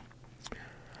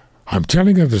 I'm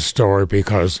telling you the story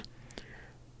because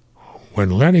when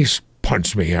Lenny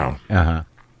punched me out,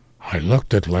 I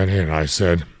looked at Lenny and I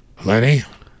said, Lenny,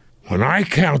 when I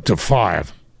count to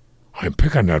 5, I'm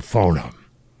picking that phone up.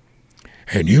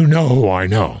 And you know who I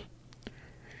know.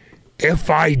 If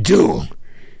I do,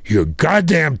 you're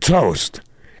goddamn toast.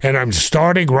 And I'm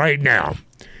starting right now.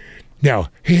 Now,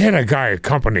 he had a guy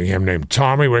accompanying him named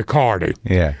Tommy Riccardi,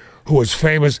 who was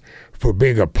famous for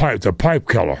being the pipe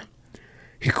killer.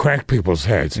 He cracked people's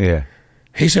heads. Yeah.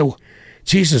 He said,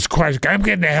 Jesus Christ, I'm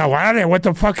getting the hell out of here. What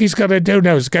the fuck he's going to do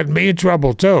now? He's getting me in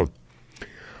trouble, too.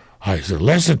 I said,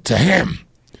 listen to him.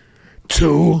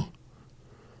 2,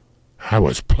 I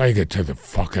was playing it to the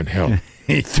fucking hill.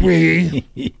 3,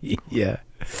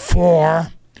 4,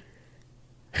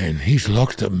 and he's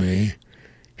looked at me.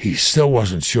 He still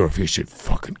wasn't sure if he should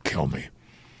fucking kill me.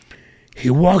 He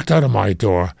walked out of my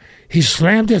door. He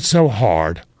slammed it so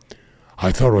hard,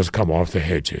 I thought it was come off the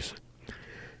hinges.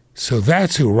 So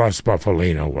that's who Russ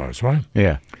Buffalino was, right?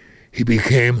 Yeah. He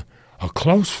became a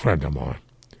close friend of mine,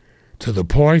 to the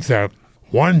point that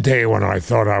one day when I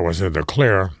thought I was in the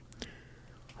clear,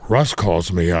 Russ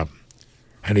calls me up,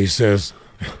 and he says,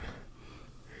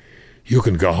 you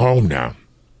can go home now.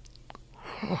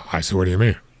 I said, what do you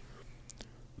mean?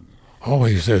 Oh,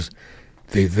 he says,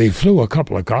 they flew a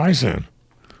couple of guys in.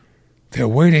 They're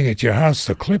waiting at your house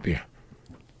to clip you.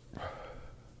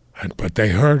 But I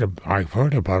heard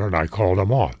about it, I called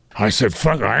them off. I said,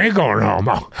 fuck, I ain't going home.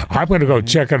 I'm going to go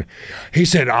check it. He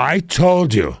said, I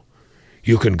told you,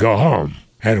 you can go home.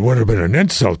 And it would have been an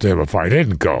insult to him if I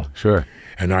didn't go. Sure.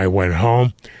 And I went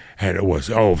home, and it was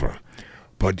over.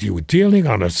 But you were dealing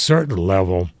on a certain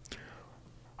level.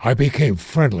 I became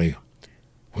friendly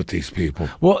with these people.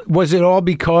 Well, was it all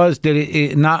because, did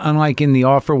it not unlike in The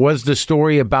Offer, was the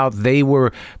story about they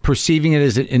were perceiving it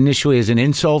as initially as an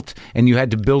insult, and you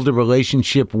had to build a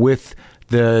relationship with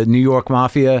the New York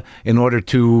Mafia in order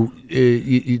to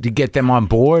get them on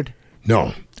board?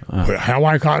 No. But how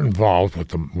I got involved with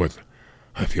them,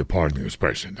 if you pardon the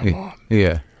expression, the mob.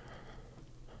 Yeah.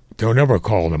 Don't ever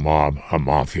call the mob a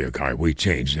mafia guy. We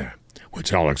changed that,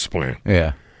 which I'll explain.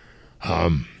 Yeah.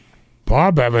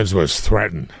 Bob Evans was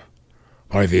threatened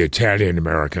by the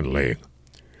Italian-American League.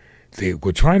 They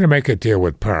were trying to make a deal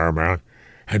with Paramount,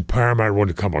 and Paramount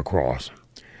wouldn't come across.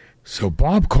 So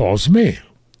Bob calls me.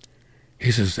 He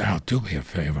says, Al, do me a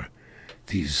favor.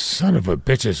 These son of a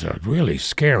bitches are really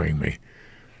scaring me.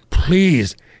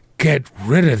 Please get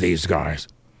rid of these guys.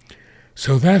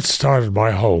 So that started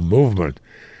my whole movement.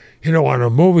 You know, on a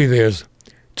movie, there's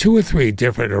 2 or 3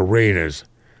 different arenas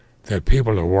that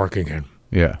people are working in.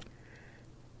 Yeah.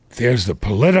 There's the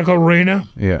political arena,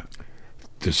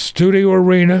 the studio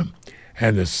arena,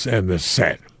 and the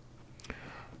set.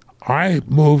 I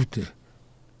moved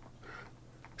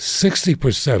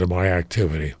 60% of my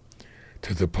activity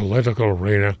to the political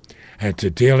arena and to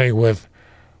dealing with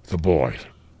the boys.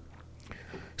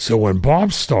 So when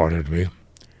Bob started me,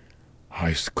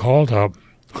 I called up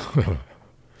the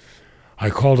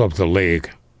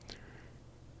league,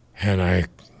 and I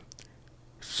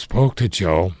spoke to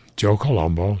Joe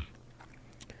Colombo,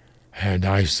 and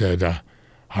I said,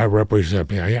 I represent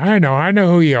me. I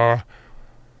know who you are.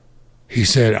 He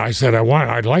said,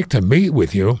 I'd like to meet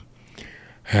with you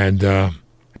and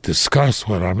discuss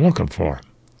what I'm looking for.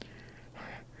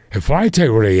 If I tell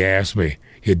you what he asked me,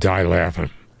 you'd die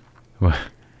laughing. What?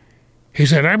 He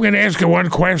said, I'm going to ask you one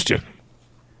question.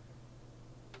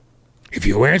 If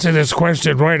you answer this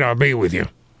question right, I'll meet with you.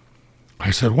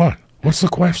 I said, what? What's the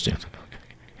question?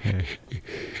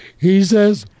 He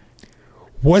says,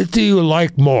 what do you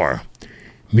like more,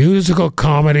 musical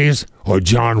comedies or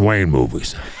John Wayne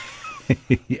movies? I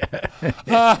mean,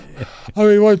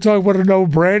 you want to talk about a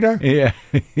no-brainer? Yeah.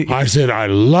 I said, I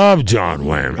love John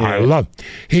Wayne. Yeah.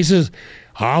 He says,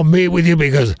 I'll meet with you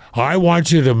because I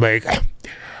want you to make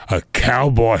a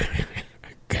cowboy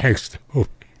gangster movie.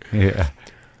 Yeah.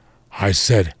 I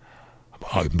said,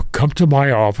 come to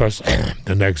my office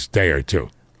the next day or 2.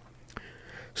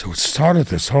 So it started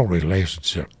this whole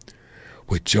relationship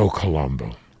with Joe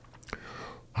Colombo.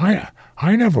 I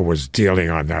never was dealing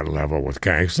on that level with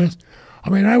gangsters. I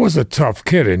mean, I was a tough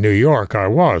kid in New York, I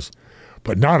was,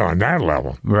 but not on that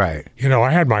level. Right. You know,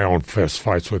 I had my own fist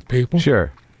fights with people.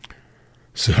 Sure.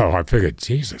 So I figured,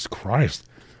 Jesus Christ,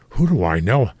 who do I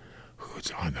know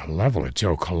was on the level of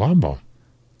Joe Colombo.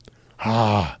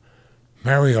 Ah,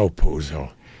 Mario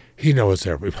Puzo. He knows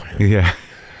everybody. Yeah.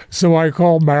 So I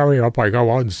called Mario up. I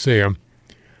go out and see him.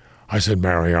 I said,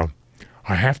 Mario,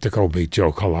 I have to go meet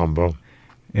Joe Colombo.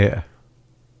 Yeah.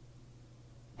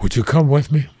 Would you come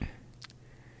with me?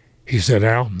 He said,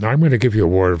 Al, I'm going to give you a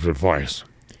word of advice.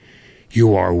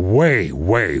 You are way,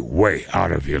 way, way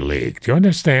out of your league. Do you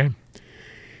understand?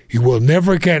 You will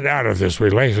never get out of this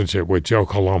relationship with Joe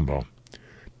Colombo.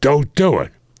 Don't do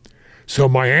it. So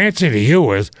my answer to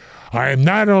you is, I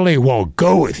not only won't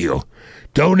go with you,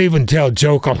 don't even tell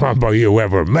Joe Colombo you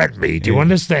ever met me. Do you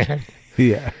understand?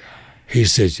 Yeah. He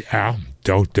says, Al,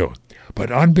 don't do it.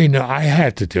 But unbeknownst, I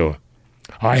had to do it.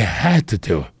 I had to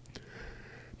do it.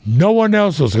 No one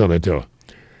else was going to do it.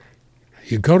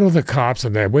 You go to the cops,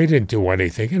 and we didn't do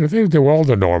anything. You know, they do all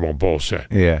the normal bullshit.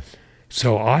 Yeah.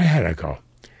 So I had to go.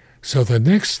 So the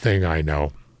next thing I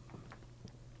know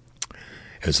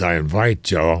is I invite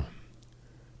Joe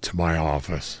to my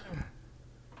office,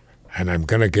 and I'm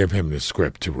going to give him the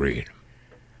script to read.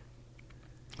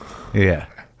 Yeah.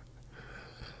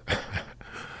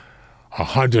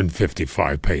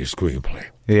 155-page screenplay.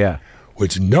 Yeah.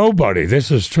 Which nobody,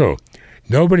 this is true,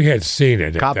 nobody had seen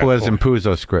it. Coppola's and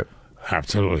Puzo script.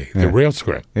 Absolutely. The real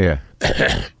script. Yeah.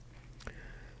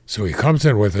 So he comes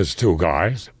in with his two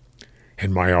guys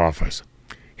in my office.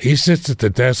 He sits at the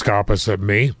desk opposite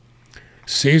me,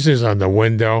 Caesar's on the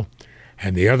window,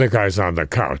 and the other guy's on the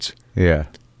couch. Yeah.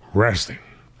 Resting.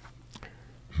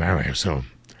 Mario, so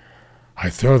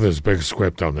I throw this big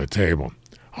script on the table,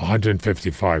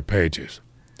 155 pages.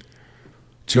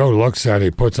 Joe looks at it,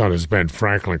 he puts on his Ben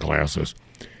Franklin glasses.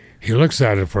 He looks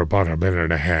at it for about a minute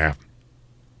and a half.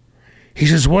 He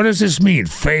says, what does this mean,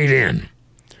 fade in?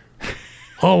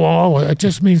 Oh, it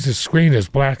just means the screen is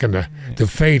black and the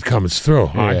fade comes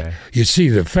through. Yeah. You see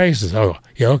the faces. Oh,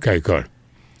 yeah, okay, good.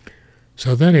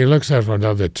 So then he looks at it for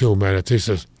another 2 minutes. He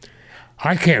says,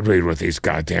 I can't read with these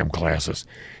goddamn glasses.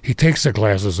 He takes the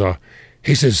glasses off.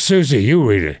 He says, Susie, you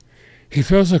read it. He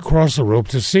throws it across the room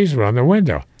to Caesar on the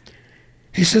window.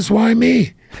 He says, why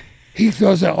me? He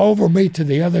throws it over me to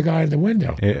the other guy in the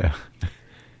window. Yeah.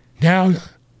 Now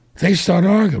they start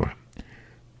arguing.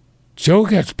 Joe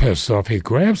gets pissed off. He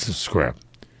grabs the script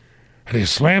and he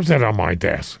slams it on my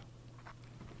desk.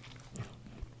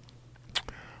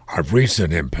 I've reached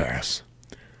an impasse.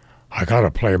 I got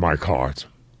to play my cards.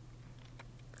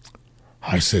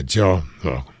 I said, Joe,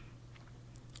 look,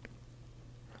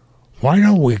 why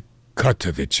don't we cut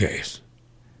to the chase?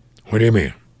 What do you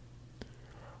mean?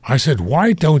 I said,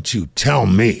 why don't you tell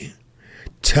me,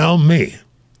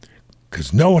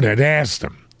 because no one had asked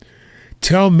him,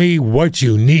 tell me what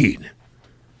you need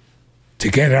to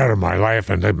get out of my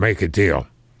life and to make a deal.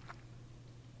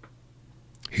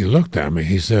 He looked at me,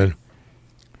 he said,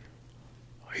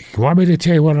 you want me to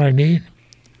tell you what I need?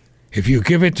 If you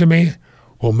give it to me,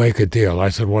 we'll make a deal. I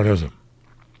said, what is it?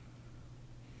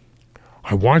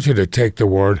 I want you to take the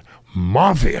word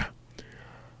mafia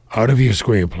out of your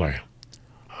screenplay.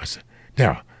 I said,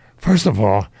 now, first of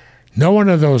all, no one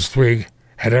of those three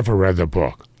had ever read the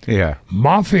book. Yeah.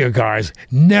 Mafia guys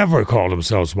never called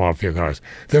themselves mafia guys.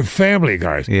 They're family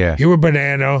guys. Yeah. You were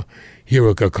Bonanno, you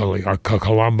were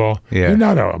Colombo. Yeah. You're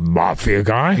not a mafia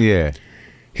guy. Yeah.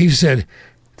 He said,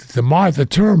 the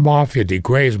term mafia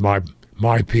degrades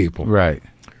my people. Right.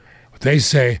 They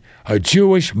say a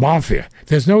Jewish mafia.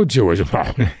 There's no Jewish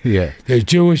mafia. Yeah. There's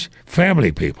Jewish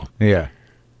family people. Yeah.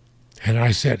 And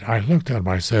I looked at him,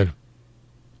 I said,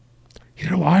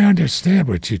 I understand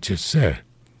what you just said.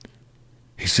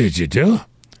 He said, you do?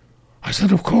 I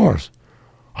said, of course.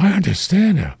 I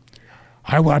understand that.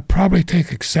 I'd probably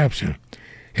take exception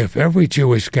if every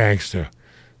Jewish gangster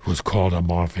was called a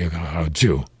mafia guy, a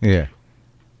Jew. Yeah.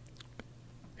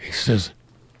 He says,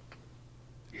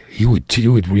 you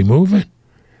would remove it?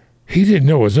 He didn't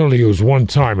know it was only used one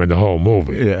time in the whole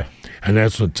movie. Yeah. And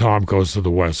that's when Tom goes to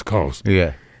the West Coast.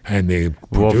 Yeah. And the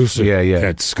producer,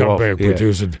 that scumbag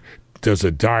producer, does a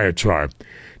diatribe.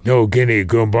 No guinea,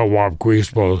 goomba, wop,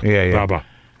 greaseball, blah, blah.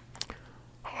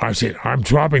 I said, I'm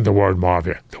dropping the word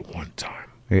mafia the one time.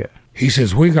 Yeah. He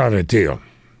says, we got a deal.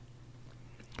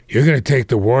 You're going to take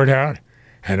the word out,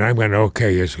 and I'm going to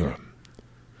okay his good.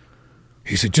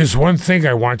 He said, just one thing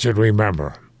I want you to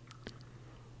remember.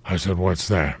 I said, what's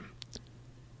that?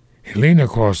 He leaned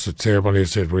across the table and he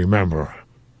said, remember,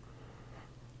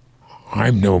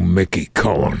 I'm no Mickey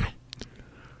Cohen.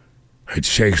 It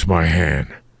shakes my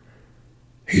hand.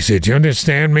 He said, you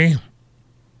understand me?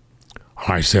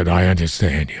 I said, I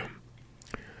understand you.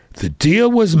 The deal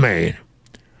was made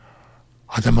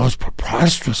on the most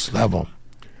preposterous level,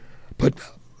 but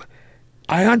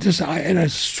I understand, in a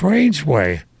strange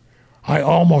way, I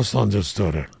almost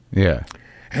understood it. Yeah.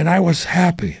 And I was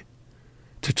happy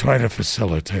to try to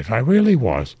facilitate. I really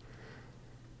was.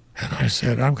 And I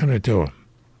said, I'm going to do it.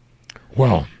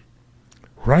 Well,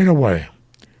 right away,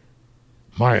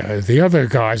 the other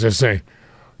guys are saying,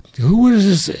 who is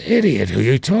this idiot who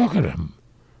you talking to?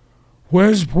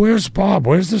 Where's Bob?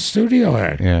 Where's the studio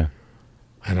head? Yeah.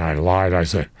 And I lied. I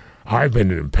said, I've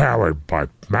been empowered by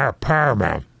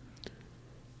Paramount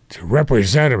to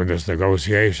represent him in this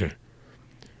negotiation.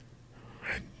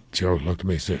 And Joe looked at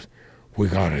me and says, we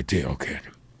got a deal, kid.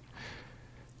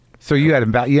 So you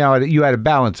had to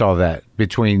balance all that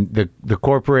between the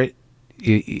corporate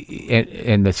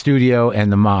and the studio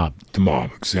and the mob. The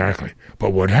mob, exactly.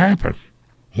 But what happened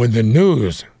when the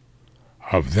news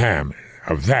of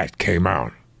that came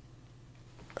out?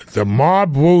 The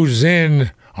mob woos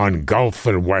in on Gulf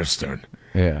and Western.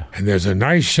 Yeah. And there's a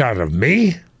nice shot of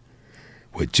me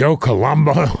with Joe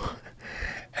Colombo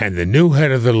and the new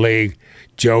head of the league,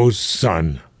 Joe's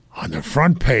son, on the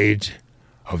front page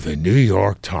of the New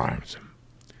York Times.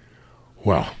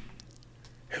 Well,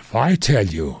 if I tell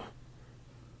you,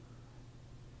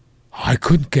 I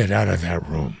couldn't get out of that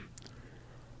room.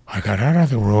 I got out of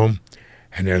the room,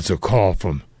 and there's a call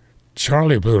from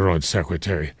Charlie Bluterland's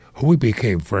secretary, who we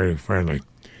became very friendly.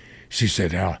 She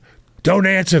said, Al, don't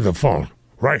answer the phone,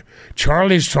 right?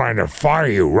 Charlie's trying to fire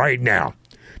you right now.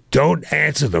 Don't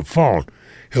answer the phone.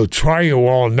 He'll try you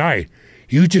all night.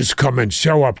 You just come and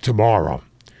show up tomorrow.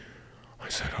 I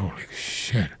said, holy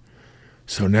shit.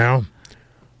 So now,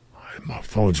 my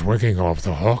phone's ringing off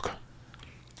the hook.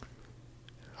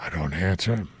 I don't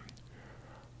answer.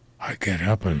 I get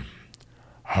up and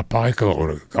I go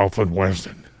to Gulf and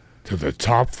Western to the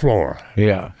top floor.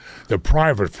 Yeah. The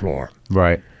private floor.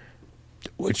 Right.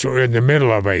 Which are in the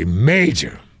middle of a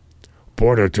major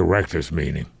board of directors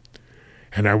meeting.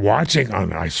 And I'm watching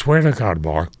I swear to God,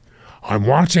 Mark, I'm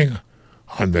watching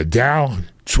on the Dow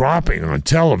dropping on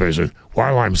television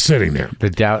while I'm sitting there. The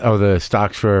Dow, the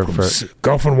stocks for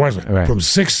Gulf and Western, right. From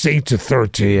 16 to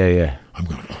 13. Yeah. I'm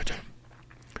going, oh, damn.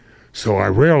 So I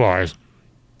realize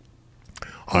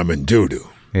I'm in doo-doo.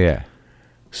 Yeah.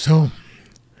 So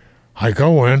I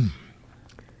go in,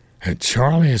 and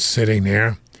Charlie is sitting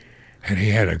there, and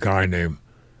he had a guy named,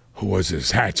 who was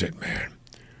his hatchet man.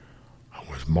 It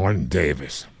was Martin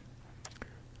Davis.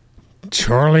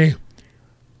 Charlie,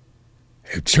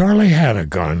 if Charlie had a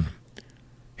gun,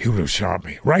 he would have shot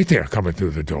me right there coming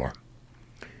through the door.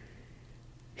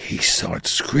 He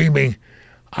starts screaming,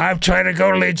 I've tried to go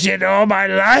legit all my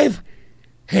life.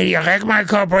 Hey, you wreck my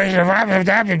corporation.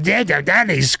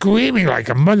 He's screaming like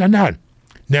a mother nut.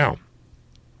 Now,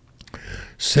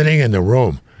 sitting in the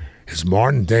room is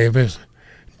Martin Davis,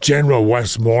 General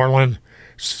Westmoreland,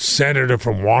 senator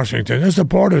from Washington. This is a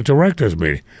board of directors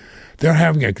meeting. They're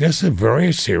having this is a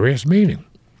very serious meeting.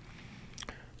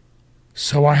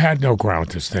 So I had no ground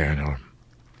to stand on.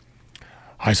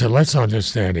 I said, let's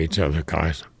understand each other,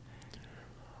 guys.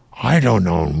 I don't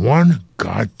own one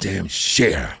goddamn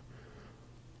share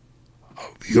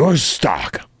of your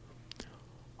stock.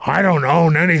 I don't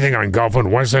own anything on Gulf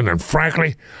and Western, and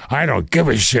frankly, I don't give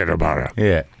a shit about it.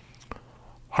 Yeah.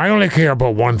 I only care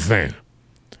about one thing.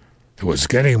 It was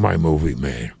getting my movie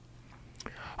made.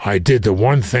 I did the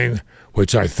one thing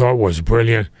which I thought was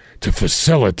brilliant to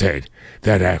facilitate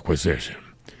that acquisition.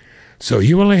 So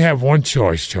you only have one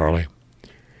choice, Charlie.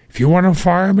 If you want to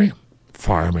fire me,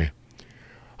 fire me.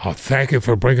 I'll thank you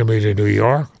for bringing me to New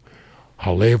York.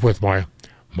 I'll leave with my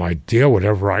deal,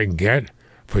 whatever I can get,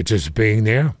 for just being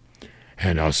there,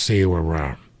 and I'll see you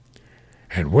around.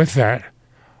 And with that,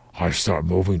 I start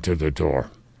moving to the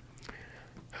door.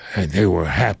 And they were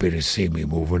happy to see me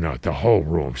moving out. The whole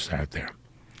room sat there.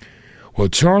 Well,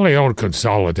 Charlie owned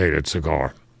Consolidated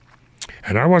Cigar.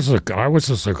 And I was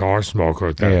a cigar smoker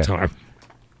at that time.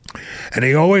 And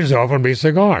he always offered me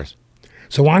cigars.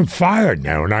 So I'm fired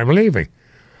now, and I'm leaving.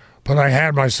 But I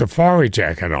had my safari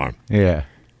jacket on. Yeah.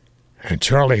 And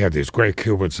Charlie had these great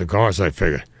Cuban cigars. I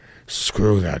figured,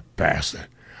 screw that bastard.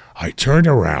 I turned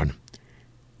around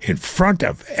in front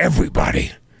of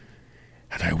everybody,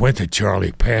 and I went to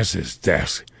Charlie past his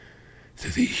desk to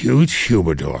the huge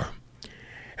humidor.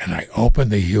 And I opened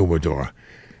the humidor,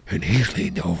 and he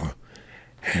leaned over,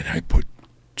 and I put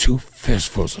 2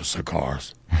 fistfuls of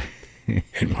cigars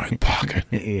in my pocket.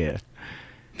 Yeah.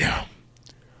 Now,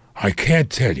 I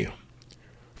can't tell you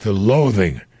the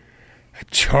loathing.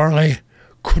 Charlie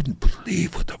couldn't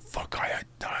believe what the fuck I had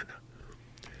done.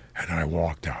 And I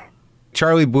walked out.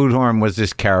 Charlie Bluthorn was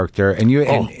this character, and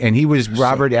and he was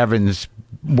Robert Evans'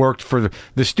 worked for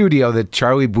the studio that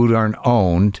Charlie Bludorn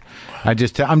owned. I'm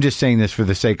just saying this for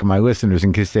the sake of my listeners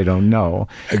in case they don't know.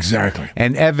 Exactly.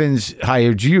 And Evans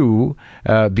hired you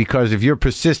because of your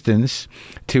persistence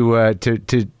to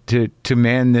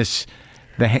man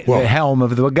the helm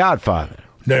of The Godfather.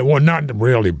 Well, not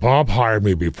really. Bob hired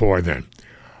me before then.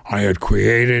 I had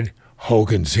created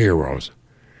Hogan's Heroes.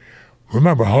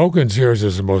 Remember, Hogan's Heroes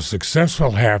is the most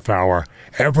successful half hour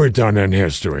ever done in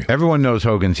history. Everyone knows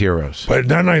Hogan's Heroes. But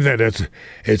not only that,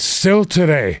 it's still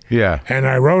today. Yeah. And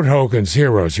I wrote Hogan's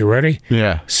Heroes, you ready?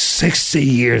 Yeah. 60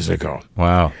 years ago.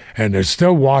 Wow. And they're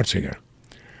still watching it.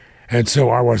 And so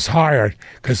I was hired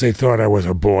because they thought I was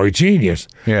a boy genius.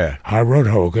 Yeah. I wrote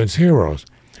Hogan's Heroes.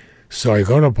 So I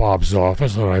go to Bob's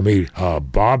office and I meet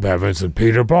Bob Evans and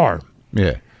Peter Barr.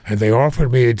 Yeah. And they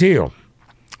offered me a deal.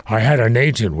 I had an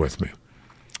agent with me.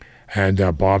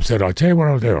 And Bob said, I'll tell you what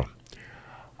I'll do.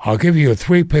 I'll give you a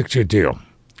 3-picture deal.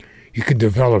 You can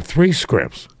develop 3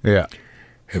 scripts. Yeah.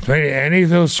 If any of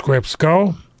those scripts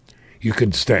go, you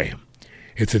can stay.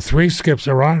 If the 3 scripts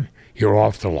are on, you're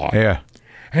off the lot. Yeah.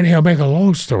 And he'll make a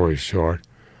long story short.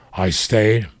 I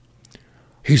stayed.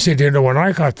 He said, when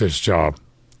I got this job,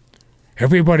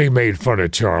 everybody made fun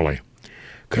of Charlie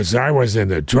because I was in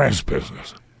the dress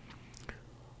business.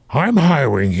 I'm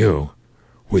hiring you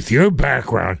with your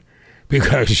background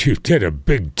because you did a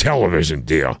big television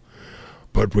deal.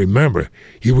 But remember,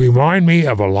 you remind me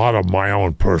of a lot of my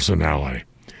own personality.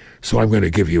 So I'm going to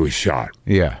give you a shot.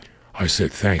 Yeah. I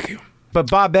said, thank you. But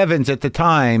Bob Evans at the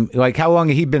time, like how long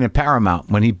had he been at Paramount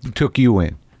when he took you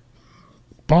in?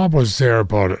 Bob was there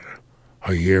about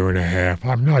a year and a half.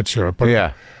 I'm not sure. But,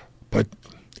 yeah. But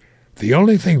the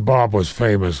only thing Bob was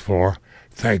famous for,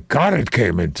 thank God it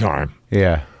came in time,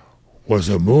 yeah, was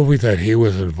a movie that he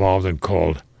was involved in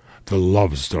called The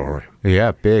Love Story.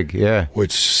 Yeah, big, yeah.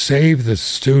 Which saved the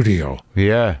studio.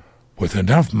 Yeah. With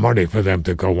enough money for them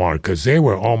to go on, because they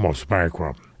were almost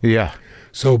bankrupt. Yeah.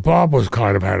 So Bob was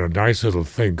kind of had a nice little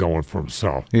thing going for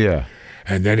himself. Yeah.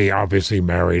 And then he obviously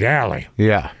married Allie.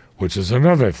 Yeah. Which is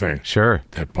another thing. Sure.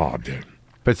 That Bob did.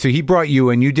 But so he brought you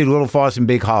in, you did Little Foss and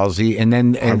Big Halsey, and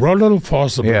then... I wrote Little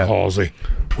Foss and Big Halsey,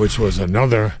 which was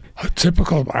a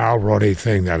typical Al Ruddy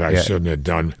thing that I shouldn't have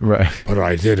done. Right. But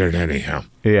I did it anyhow.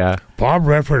 Yeah. Bob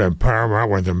Redford and Paramount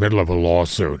were in the middle of a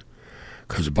lawsuit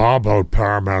because Bob owed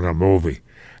Paramount a movie,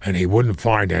 and he wouldn't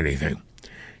find anything.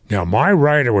 Now, my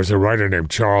writer was a writer named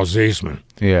Charles Eastman,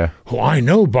 who I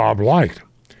know Bob liked.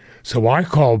 So I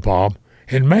called Bob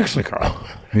in Mexico.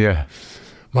 Yeah.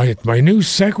 My new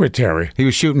secretary. He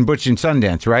was shooting Butch and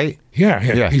Sundance, right?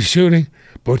 Yeah. He's shooting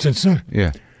Butch and Sundance.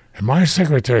 Yeah. And my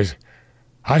secretary,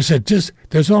 I said,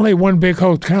 there's only one big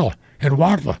hotel in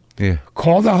Huatla. Yeah.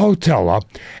 Call the hotel up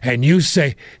and you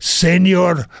say,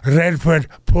 Senor Redford,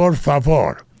 por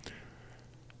favor.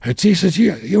 And she says,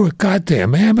 you're a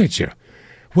goddamn amateur.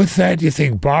 With that, you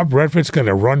think Bob Redford's going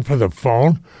to run for the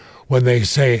phone when they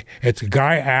say it's a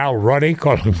guy, Al Ruddy,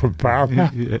 calling from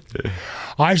Paramount? Yeah.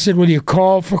 I said, will you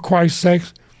call, for Christ's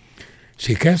sakes?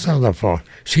 She gets on the phone.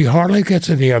 She hardly gets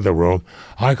in the other room.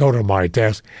 I go to my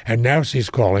desk, and now she's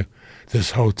calling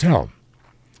this hotel.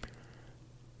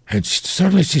 And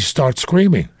suddenly she starts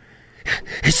screaming,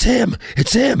 it's him,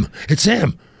 it's him, it's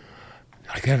him.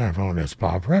 I get on the phone, it's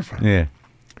Bob Redford. Yeah.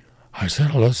 I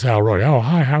said, hello, it's Al Ruddy. Oh,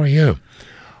 hi, how are you?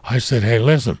 I said, hey,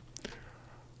 listen,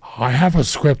 I have a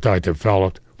script I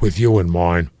developed with you in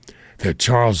mind that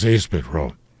Charles Eastman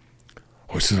wrote.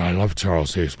 I said, I love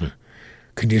Charles Eastman.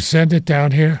 Can you send it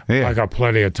down here? Yeah. I got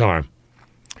plenty of time.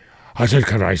 I said,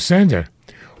 can I send it?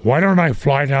 Why don't I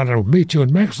fly down and meet you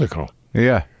in Mexico?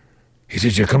 Yeah. He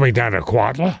said, you're coming down to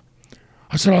Cuautla?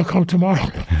 I said, I'll come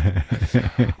tomorrow.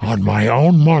 On my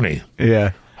own money.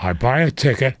 Yeah. I buy a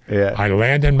ticket. Yeah. I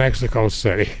land in Mexico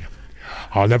City.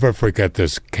 I'll never forget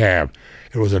this cab.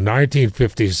 It was a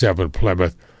 1957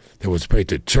 Plymouth that was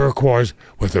painted turquoise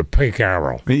with a pink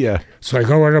arrow. Yeah. So I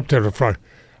go right up to the front.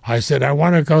 I said, I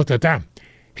want to go to them.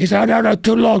 He said, no,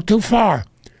 too long, too far.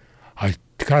 I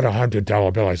got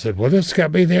 $100 bill. I said, will this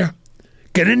get me there?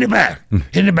 Get in the back,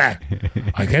 in the back.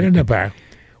 I get in the back.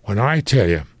 When I tell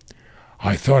you,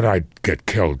 I thought I'd get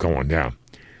killed going down.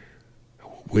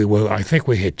 I think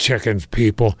we hit chickens,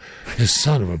 people. This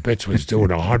son of a bitch was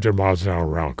doing 100 miles an hour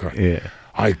round cut. Yeah.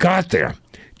 I got there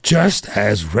just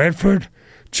as Redford,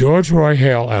 George Roy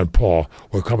Hale, and Paul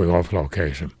were coming off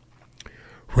location.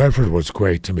 Redford was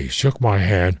great to me. Shook my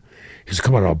hand. He said,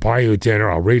 come on, I'll buy you dinner.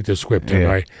 I'll read the script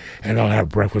tonight, and I'll have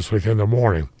breakfast with you in the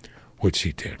morning, which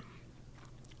he did.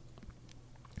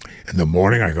 In the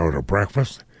morning, I go to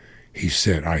breakfast. He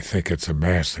said, I think it's a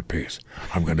masterpiece.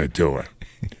 I'm going to do it.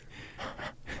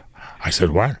 I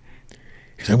said, what?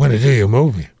 He said, I'm going to do your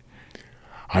movie.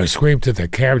 I screamed to the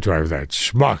cab driver, that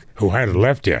schmuck who hadn't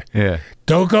left yet. Yeah.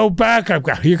 Don't go back.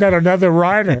 You got another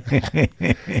rider.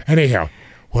 Anyhow,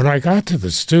 when I got to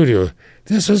the studio,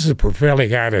 this was the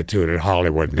prevailing attitude in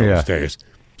Hollywood in those days.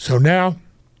 So now,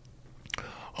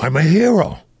 I'm a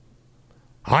hero.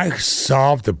 I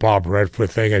solved the Bob Redford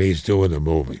thing, and he's doing the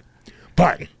movie.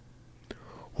 But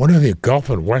one of the Gulf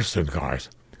and Western guys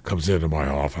comes into my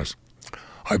office.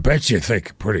 I bet you think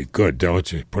you're pretty good,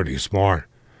 don't you? Pretty smart.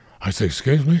 I said,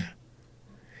 excuse me?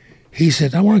 He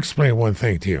said, I want to explain one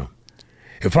thing to you.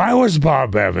 If I was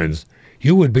Bob Evans,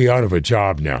 you would be out of a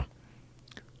job now.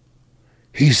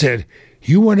 He said,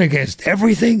 you went against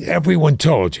everything everyone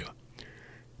told you.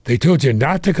 They told you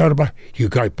not to go to Bob. You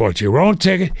bought your own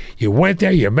ticket. You went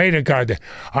there. You made a goddamn.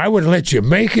 I would let you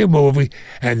make your movie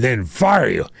and then fire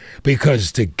you,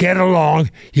 because to get along,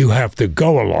 you have to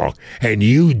go along, and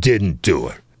you didn't do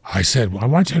it. I said, well, I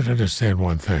want you to understand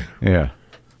one thing. Yeah.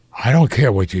 I don't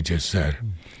care what you just said.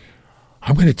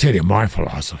 I'm going to tell you my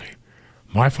philosophy.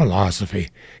 My philosophy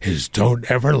is don't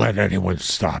ever let anyone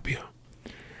stop you.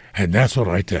 And that's what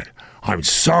I did. I'm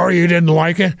sorry you didn't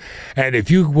like it, and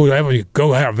if you will ever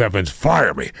go have Evans,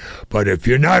 fire me. But if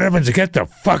you're not Evans, get the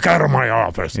fuck out of my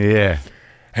office. Yeah.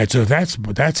 And so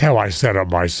that's how I set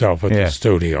up myself at the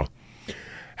studio.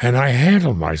 And I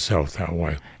handled myself that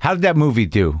way. How did that movie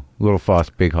do, Little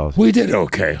Foss, Big House? We did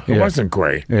okay. It wasn't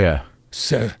great. Yeah.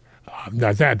 So,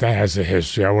 now that has a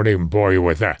history. I won't even bore you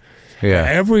with that. Yeah.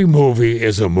 Every movie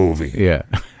is a movie. Yeah.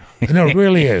 No, it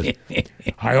really is.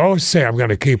 I always say I'm going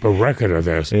to keep a record of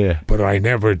this, but I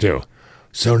never do.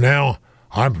 So now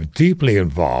I'm deeply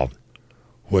involved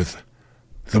with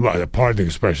pardon the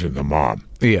expression, the mob.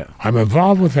 Yeah. I'm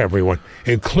involved with everyone,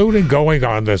 including going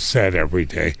on the set every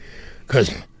day,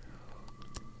 because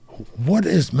what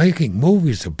is making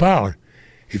movies about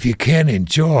if you can't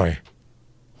enjoy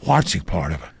watching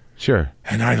part of it? Sure.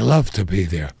 And I love to be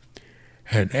there.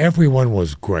 And everyone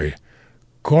was great.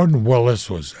 Gordon Willis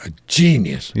was a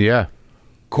genius. Yeah.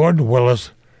 Gordon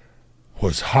Willis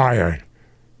was hired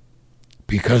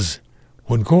because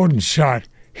when Gordon shot,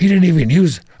 he didn't even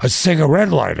use a cigarette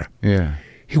lighter. Yeah.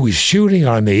 He was shooting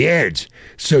on the edge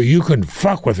so you couldn't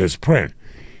fuck with his print.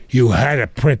 You had to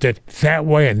print it that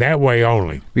way and that way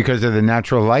only. Because of the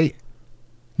natural light?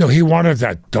 No, he wanted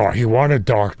that dark. He wanted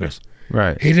darkness.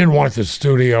 Right. He didn't want the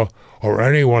studio or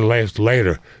anyone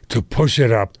later to push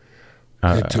it up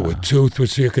into a tooth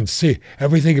so you can see.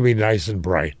 Everything can be nice and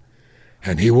bright.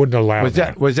 And he wouldn't allow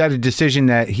that. Was that a decision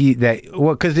that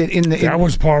because that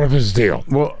was part of his deal.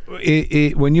 Well,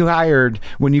 when you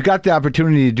got the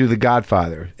opportunity to do The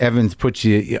Godfather, Evans puts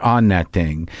you on that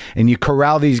thing, and you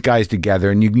corral these guys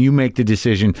together, and you make the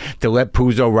decision to let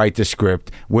Puzo write the script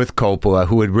with Coppola,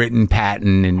 who had written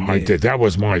Patton. And I did. That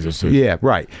was my decision. Yeah,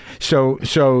 right. So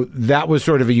that was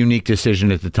sort of a unique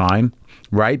decision at the time.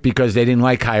 Right? Because they didn't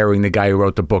like hiring the guy who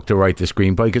wrote the book to write the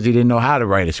screenplay because he didn't know how to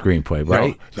write a screenplay,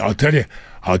 right? No, I'll tell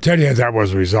you that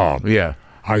was resolved. Yeah.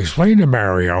 I explained to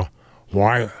Mario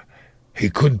why he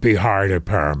couldn't be hired at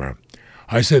Paramount.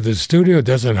 I said the studio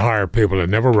doesn't hire people that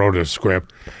never wrote a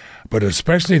script, but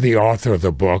especially the author of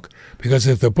the book, because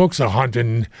if the book's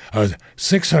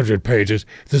 600 pages,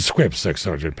 the script's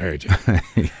 600 pages.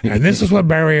 And this is what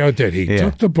Mario did. He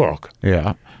took the book.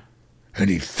 Yeah. And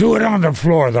he threw it on the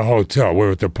floor of the hotel. We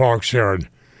were at the Park Sheraton.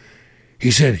 He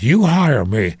said, you hire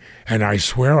me, and I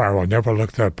swear I will never look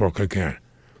at that book again.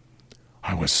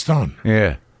 I was stunned.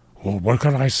 Yeah. Well, what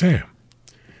could I say?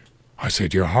 I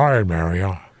said, you're hired,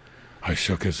 Mario. I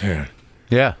shook his hand.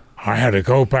 Yeah. I had to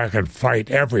go back and fight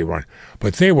everyone.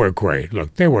 But they were great.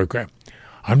 Look, they were great.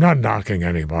 I'm not knocking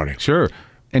anybody. Sure.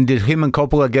 And did him and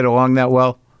Coppola get along that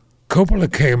well? Coppola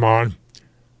came on.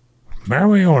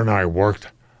 Mario and I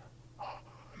worked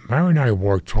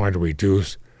trying to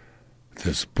reduce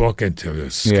this book into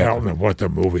the skeleton of what the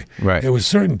movie. Right. There were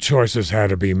certain choices had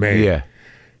to be made. Yeah.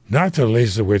 Not the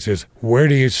least of which is, where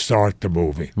do you start the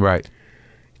movie? Right.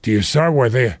 Do you start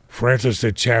where Francis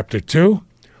did chapter 2,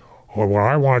 or what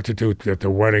I wanted to do at the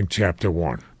wedding, chapter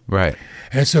 1? Right.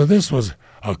 And so this was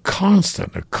a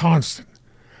constant,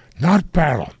 not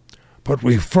battle, but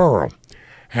referral,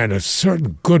 and a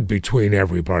certain good between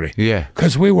everybody. Yeah.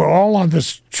 Because we were all on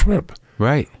this trip.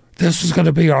 Right. This was going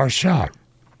to be our shot.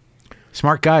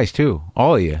 Smart guys, too.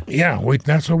 All of you. Yeah,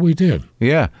 that's what we did.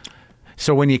 Yeah.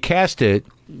 So when you cast it,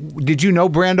 did you know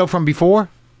Brando from before?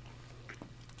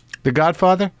 The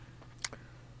Godfather?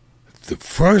 The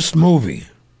first movie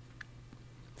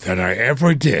that I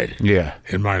ever did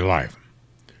in my life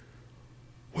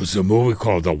was a movie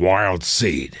called The Wild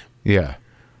Seed. Yeah.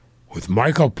 With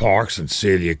Michael Parks and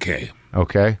Celia Kay.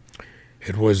 Okay.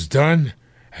 It was done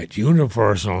at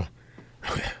Universal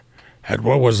at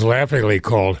what was laughingly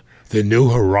called the New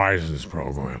Horizons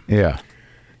program. Yeah.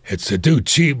 It's to do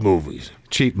cheap movies.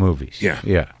 Cheap movies. Yeah.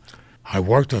 Yeah. I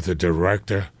worked with a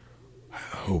director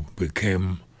who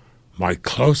became my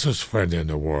closest friend in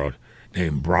the world,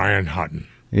 named Brian Hutton.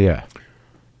 Yeah.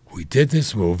 We did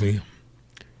this movie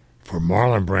for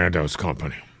Marlon Brando's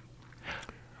company.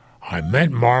 I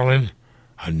met Marlon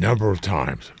a number of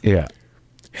times. Yeah.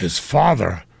 His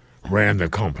father ran the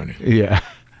company. Yeah.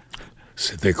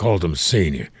 So they called him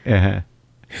Senior. Uh-huh.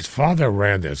 His father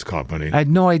ran this company. I had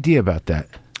no idea about that.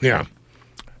 Yeah.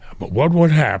 But what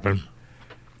would happen,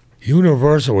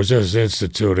 Universal was just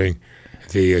instituting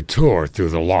the tour through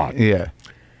the lot. Yeah.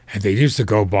 And they used to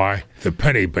go by the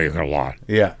Pennybaker lot.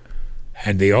 Yeah.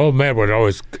 And the old man would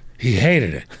always, he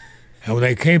hated it. And when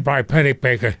they came by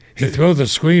Pennybaker, he'd throw the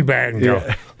screen back and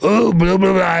go, oh, blah,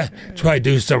 blah, blah, try to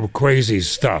do some crazy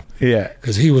stuff. Yeah.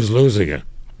 Because he was losing it.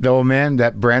 The old man,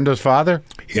 that Brando's father?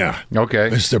 Yeah. Okay.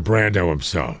 Mr. Brando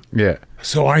himself. Yeah.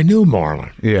 So I knew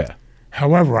Marlon. Yeah.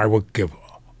 However, I would give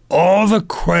all the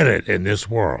credit in this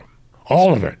world,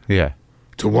 all of it, Yeah.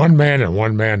 to one man and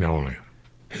one man only.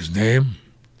 His name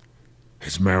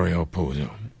is Mario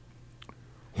Puzo.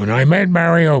 When I met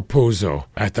Mario Puzo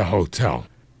at the hotel,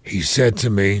 he said to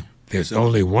me, there's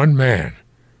only one man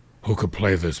who could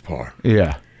play this part.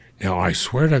 Yeah. Now, I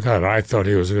swear to God, I thought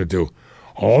he was going to do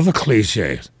all the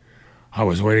cliches. I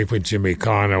was waiting for Jimmy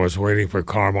Caan. I was waiting for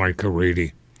Carmine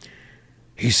Caridi.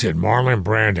 He said, Marlon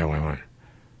Brando. I went,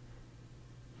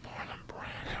 Marlon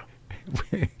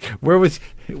Brando. Where was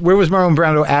Marlon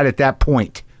Brando at that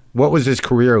point? What was his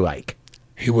career like?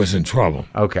 He was in trouble.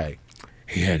 Okay.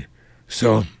 He had.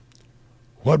 So,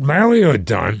 what Mario had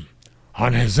done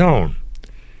on his own,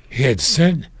 he had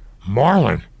sent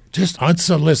Marlon, just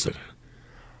unsolicited,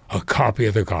 a copy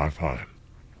of The Godfather.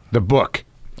 The book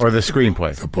or the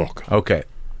screenplay? The book. Okay.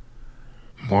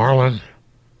 Marlon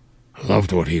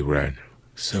loved what he read.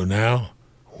 So now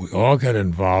we all got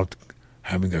involved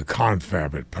having a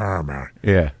confab at Paramount.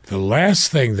 Yeah. The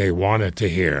last thing they wanted to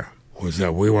hear was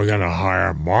that we were going to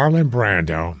hire Marlon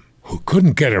Brando, who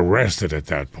couldn't get arrested at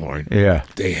that point. Yeah.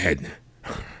 They had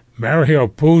Mario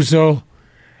Puzo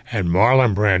and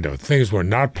Marlon Brando. Things were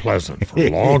not pleasant for a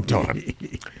long time.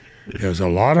 There was a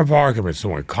lot of arguments that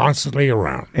went constantly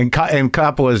around. And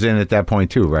Coppola's in at that point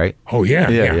too, right? Oh,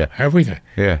 yeah. Everything.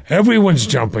 Yeah. Everyone's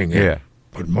jumping in. Yeah.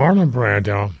 But Marlon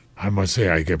Brando, I must say,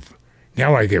 I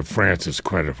give Francis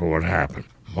credit for what happened.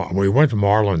 We went to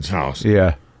Marlon's house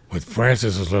with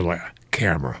Francis's little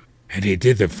camera, and he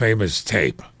did the famous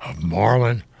tape of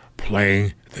Marlon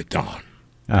playing the Don.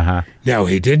 Uh-huh. Now,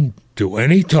 he didn't do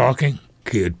any talking.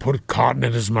 He had put cotton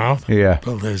in his mouth,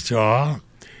 pulled his jaw.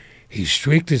 He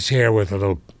streaked his hair with a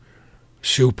little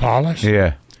shoe polish.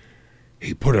 Yeah.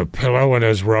 He put a pillow in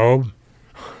his robe,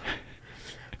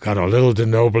 got a little De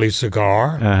Nobili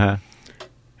cigar,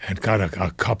 and got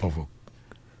a cup of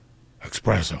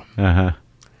espresso. Uh-huh.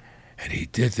 And he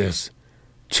did this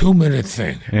 2-minute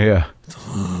thing. Yeah.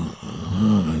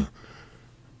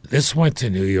 This went to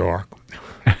New York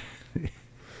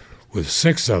with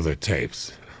 6 other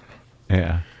tapes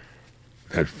Yeah.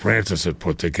 that Francis had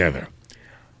put together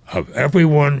of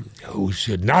everyone who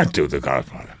should not do The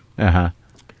Godfather. Uh-huh.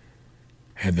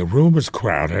 And the room is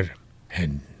crowded,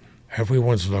 and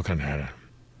everyone's looking at it.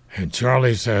 And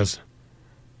Charlie says,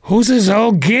 who's this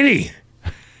old giddy?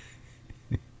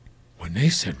 When they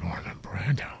said Marlon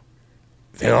Brando,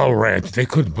 they all ran. They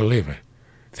couldn't believe it.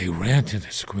 They ran to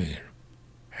the screen.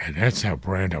 And that's how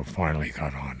Brando finally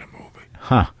got on the movie.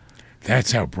 Huh.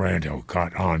 That's how Brando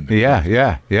got on the movie.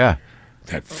 Yeah.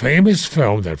 That famous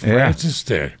film that Francis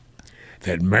did,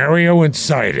 that Mario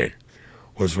incited,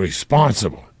 was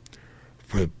responsible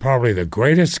for probably the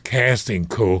greatest casting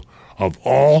coup of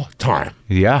all time.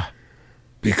 Yeah.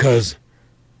 Because,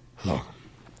 look,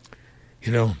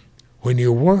 when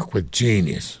you work with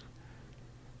genius,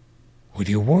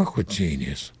 you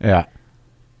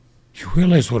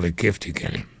realize what a gift you're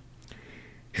getting.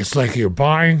 It's like you're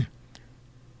buying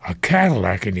a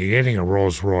Cadillac and you're getting a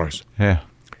Rolls Royce. Yeah.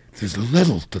 There's the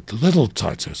little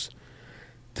touches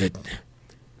that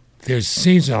there's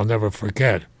scenes I'll never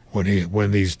forget when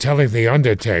he's telling the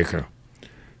Undertaker,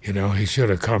 he should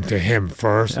have come to him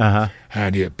first,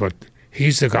 but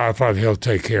he's the Godfather, he'll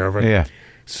take care of it. Yeah.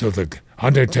 So the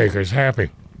Undertaker's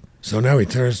happy. So now he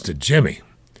turns to Jimmy,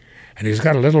 and he's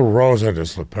got a little rose on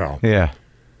his lapel. Yeah.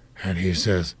 And he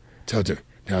says,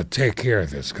 now take care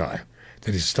of this guy.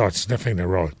 Then he starts sniffing the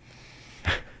rose.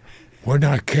 We're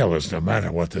not killers, no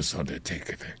matter what this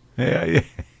Undertaker thinks. Yeah.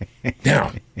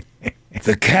 Now,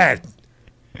 the cat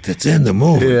that's in the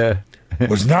movie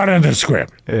was not in the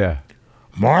script. Yeah.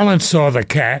 Marlon saw the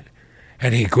cat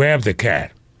and he grabbed the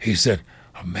cat. He said,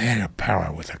 a man of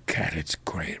power with a cat, it's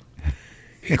great.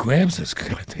 He grabs this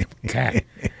goddamn cat,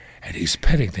 and he's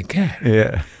petting the cat.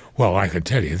 Yeah. Well, I can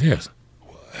tell you this.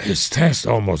 His test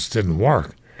almost didn't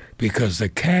work because the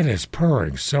cat is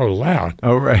purring so loud.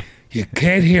 Oh, right. You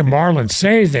can't hear Marlon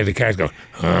say anything. The cat goes,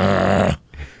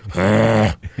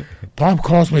 Bob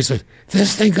calls me and says,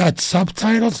 this thing got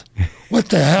subtitles? What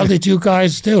the hell did you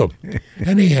guys do?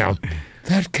 Anyhow,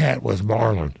 that cat was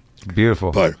Marlon.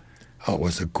 Beautiful. But it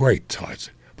was a great touch.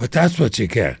 But that's what you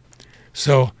get.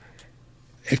 So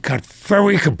it got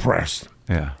very compressed.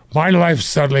 Yeah. My life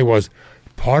suddenly was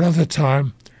part of the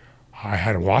time I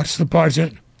had to watch the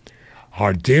budget.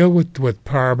 Our deal with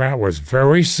Paramount was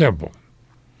very simple.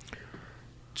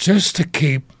 Just to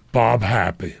keep Bob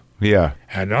happy. Yeah.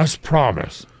 And us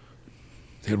promise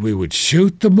that we would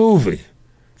shoot the movie,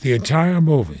 the entire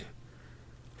movie,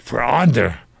 for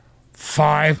under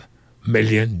 $5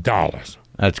 million.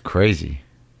 That's crazy.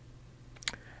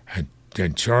 And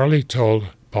then Charlie told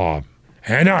Bob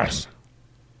and us,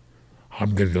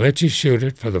 I'm going to let you shoot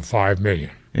it for the $5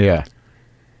 million. Yeah.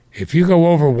 If you go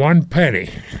over one penny,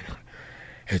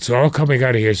 it's all coming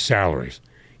out of your salaries.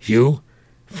 You,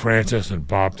 Francis, and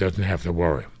Bob doesn't have to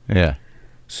worry. Yeah.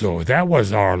 So that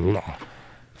was our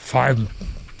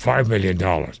 $5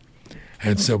 million.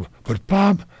 And so, but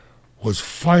Bob was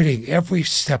fighting every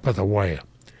step of the way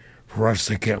for us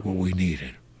to get what we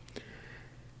needed.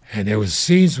 And there was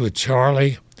scenes with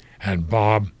Charlie and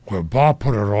Bob where Bob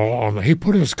put it all on. He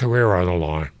put his career on the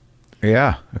line.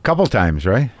 Yeah, a couple times,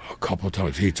 right? A couple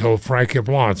times. He told Frank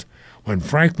Yablans, when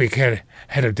Frank became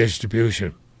head of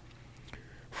distribution,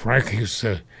 Frank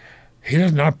said, he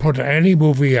does not put any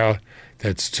movie out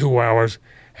that's 2 hours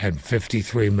and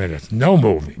 53 minutes. No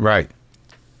movie. Right.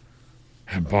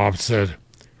 And Bob said,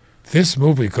 this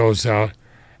movie goes out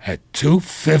at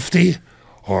 2:50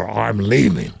 or I'm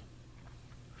leaving.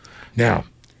 Now,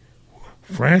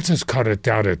 Francis cut it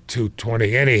down at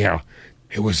 2:20 anyhow.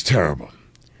 It was terrible.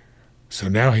 So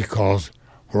now he calls,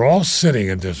 we're all sitting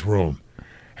in this room,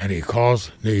 and he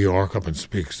calls New York up and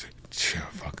speaks to the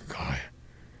fucking guy.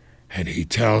 And he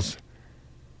tells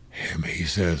him, he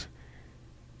says,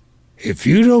 if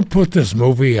you don't put this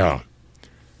movie out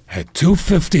at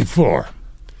 2:54,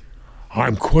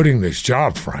 I'm quitting this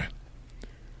job, Frank.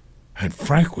 And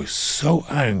Frank was so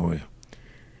angry.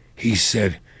 He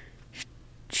said,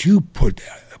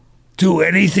 do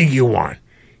anything you want,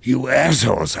 you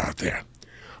assholes out there.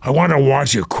 I want to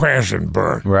watch you crash and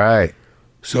burn. Right.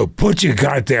 So put your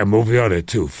goddamn movie out at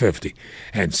 2:50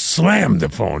 and slam the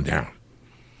phone down.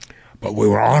 But we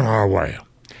were on our way.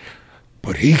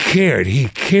 But he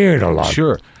cared a lot.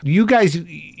 Sure. You guys,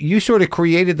 you sort of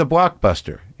created the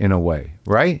blockbuster in a way,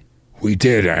 right? We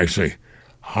did, actually.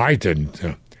 I didn't.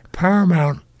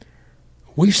 Paramount,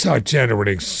 we started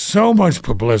generating so much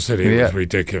publicity, it was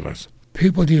ridiculous.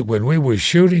 People did, when we were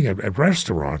shooting at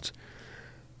restaurants,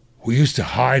 we used to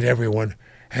hide everyone,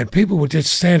 and people would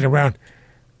just stand around,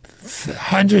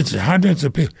 hundreds and hundreds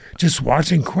of people, just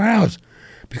watching crowds,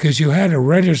 because you had to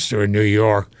register in New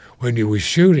York when you were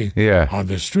shooting on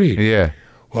the street. Yeah.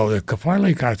 Well, it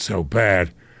finally got so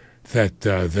bad that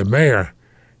the mayor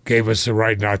gave us the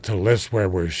right not to list where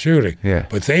we're shooting. Yeah.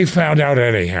 But they found out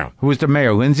anyhow. Who was the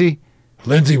mayor, Lindsay?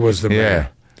 Lindsay was the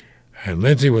mayor. And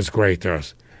Lindsay was great to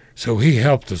us. So he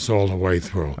helped us all the way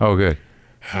through. Oh, good.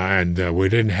 And we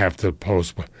didn't have to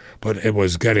post, but it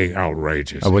was getting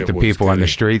outrageous. With the people on the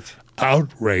streets?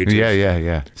 Outrageous.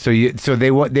 Yeah. So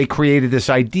they created this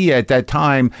idea at that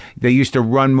time. They used to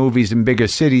run movies in bigger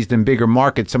cities than bigger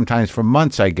markets, sometimes for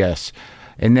months, I guess.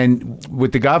 And then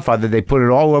with The Godfather, they put it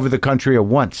all over the country at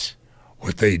once.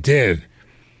 What they did,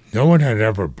 no one had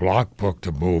ever block booked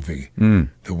a movie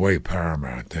the way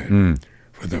Paramount did.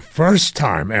 For the first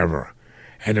time ever,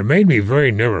 and it made me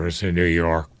very nervous in New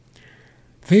York,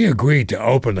 they agreed to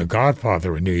open The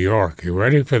Godfather in New York. You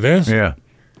ready for this? Yeah.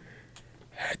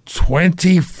 At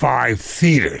 25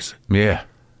 theaters. Yeah.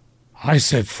 I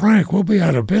said, Frank, we'll be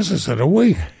out of business in a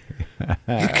week.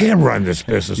 You can't run this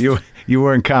business. You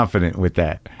weren't confident with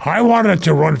that. I wanted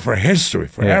to run for history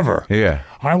forever. Yeah.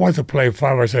 I wanted to play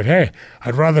five. I said, hey,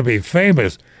 I'd rather be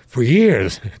famous for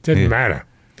years. It didn't matter.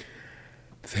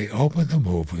 They opened the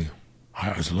movie.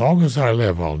 As long as I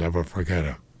live, I'll never forget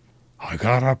it. I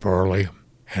got up early,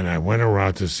 and I went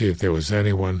around to see if there was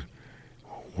anyone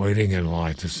waiting in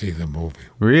line to see the movie.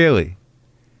 Really?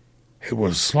 It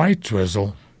was slight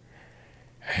drizzle,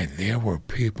 and there were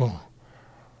people,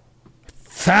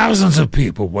 thousands of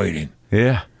people waiting.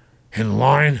 Yeah. In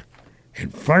line, in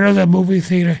front of the movie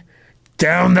theater,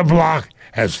 down the block,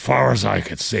 as far as I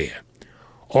could see it.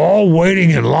 All waiting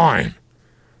in line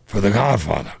for The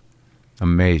Godfather.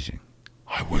 Amazing.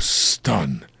 I was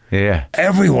stunned. Yeah.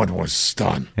 Everyone was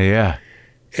stunned. Yeah.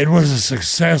 It was a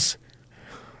success.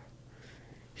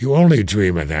 You only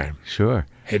dream of that. Sure.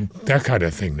 And that kind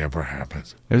of thing never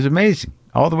happens. It was amazing.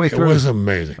 All the way through. It was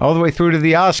amazing. All the way through to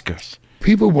the Oscars.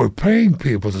 People were paying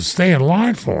people to stay in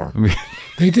line for them.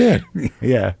 They did.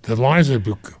 Yeah. The lines would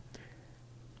be...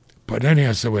 But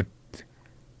anyhow, so it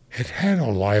had a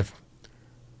life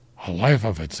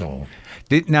of its own.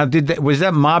 Was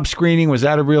that mob screening? Was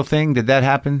that a real thing? Did that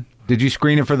happen? Did you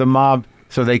screen it for the mob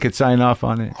so they could sign off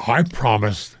on it? I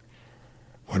promised,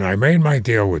 when I made my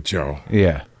deal with Joe,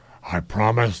 I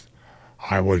promised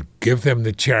I would give them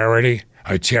a charity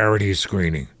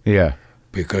screening. Yeah.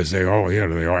 Because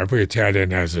every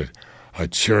Italian has a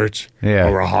church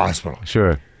or a hospital.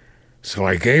 Sure. So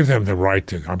I gave them the right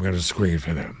to, I'm going to screen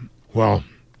for them. Well,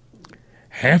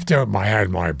 after I had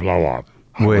my blow up,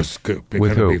 I was going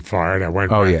to be fired. I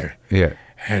went back there. Yeah.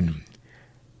 And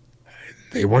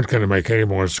they weren't going to make any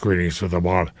more screenings for the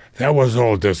mob. That was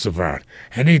all disavowed.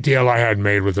 Any deal I had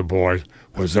made with the boys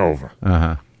was over.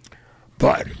 Uh-huh.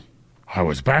 But I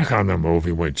was back on the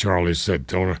movie when Charlie said,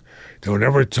 don't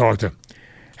ever talk to...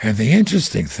 And the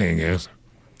interesting thing is,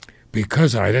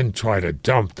 because I didn't try to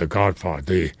dump the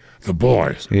Godfather, the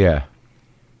boys. Yeah.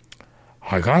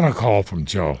 I got a call from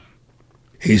Joe.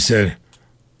 He said,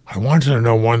 I want you to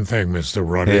know one thing, Mr.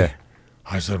 Ruddy. Yeah.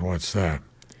 I said, what's that?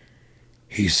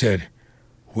 He said,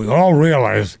 we all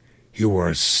realize you were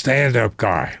a stand-up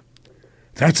guy.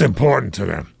 That's important to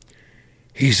them.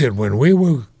 He said, when we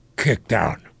were kicked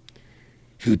out,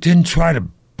 you didn't try to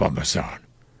bum us out.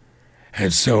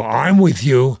 And so I'm with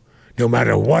you no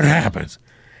matter what happens.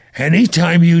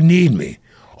 Anytime you need me,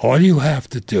 all you have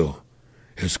to do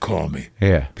is call me.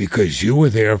 Yeah. Because you were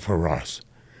there for us.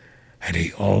 And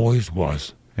he always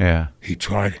was. Yeah. He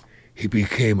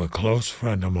became a close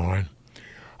friend of mine.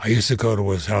 I used to go to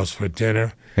his house for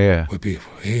dinner. Yeah. Would be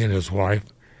he and his wife.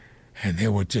 And they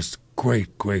were just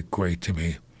great, great, great to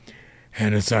me.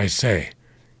 And as I say,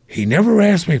 he never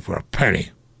asked me for a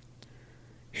penny.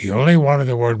 He only wanted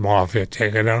the word mafia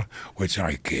taken out, which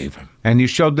I gave him. And you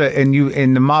showed and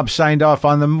the mob signed off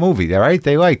on the movie, right?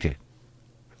 They liked it.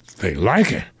 They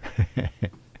like it.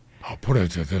 I'll put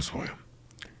it this way.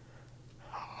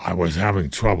 I was having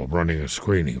trouble running a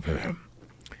screening for them.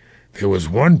 There was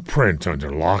one print under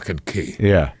lock and key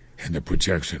in the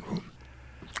projection room.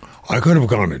 I could have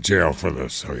gone to jail for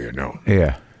this, so you know.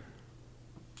 Yeah.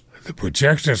 The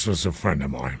projectionist was a friend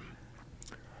of mine.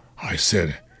 I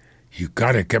said, you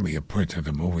got to get me a print of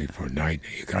the movie for a night.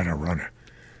 You got to run it.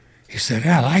 He said,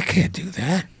 Al, I can't do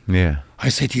that. Yeah. I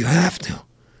said, you have to.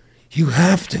 You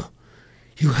have to.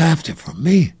 You have to for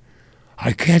me.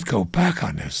 I can't go back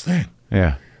on this thing.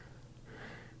 Yeah.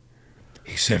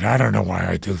 He said, I don't know why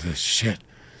I do this shit.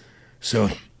 So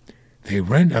they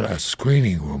rented a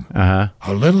screening room, a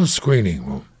little screening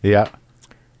room. Yeah.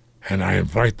 And I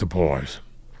invite the boys.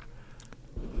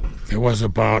 There must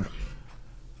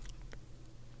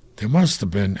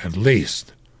have been at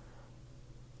least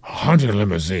 100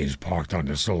 limousines parked on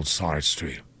this old side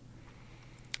street.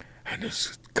 And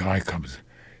this guy comes,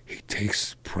 he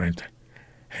takes print,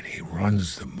 and he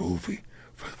runs the movie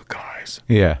for the guys.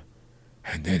 Yeah.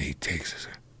 And then he takes it.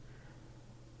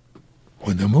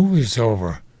 When the movie's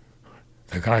over,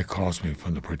 the guy calls me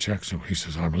from the projection. He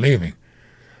says, I'm leaving,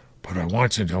 but I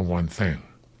want you to know one thing.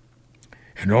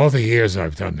 In all the years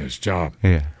I've done this job,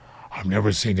 I've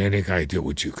never seen any guy do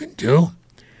what you can do.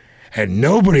 And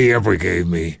nobody ever gave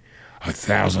me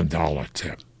 $1,000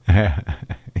 tip.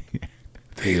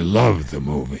 They loved the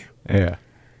movie. Yeah.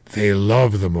 They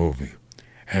loved the movie.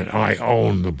 And I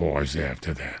owned the boys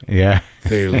after that. Yeah.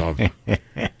 They loved them.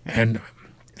 And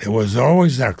there was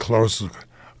always that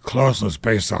closeness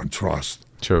based on trust.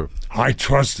 True. I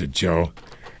trusted Joe,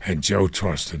 and Joe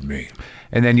trusted me.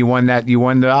 And then you won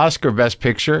the Oscar Best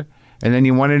Picture, and then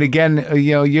you won it again,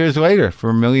 years later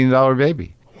for $1 Million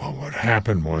Baby. Well, what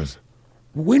happened was,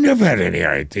 we never had any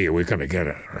idea we were going to get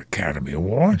an Academy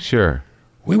Award. Sure.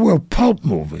 We were a pulp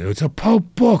movie. It was a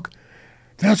pulp book.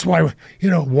 That's why,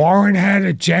 Warren had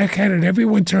it, Jack had it,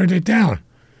 everyone turned it down.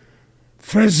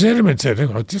 Fred Zinnemann said,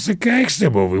 this is a gangster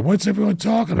movie. What's everyone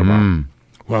talking about?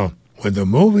 Well, when the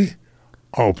movie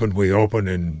opened, we opened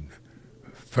in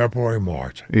February,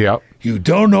 March. Yep. You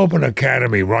don't open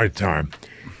Academy right time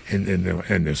in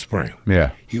the spring.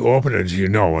 Yeah. You open it, as you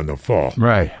know, in the fall.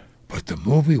 Right. But the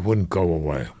movie wouldn't go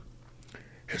away.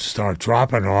 It started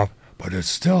dropping off, but it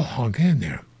still hung in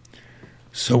there.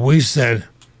 So we said,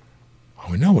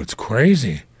 we know it's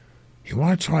crazy. You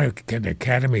want to try to get an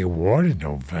Academy Award in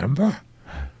November?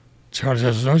 Charlie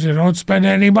says, no, you don't spend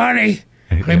any money.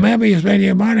 Remember, you spend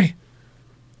your money.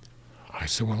 I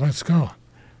said, well, let's go.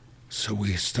 So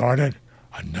we started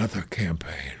another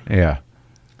campaign. Yeah.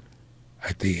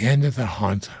 At the end of the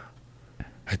hunt,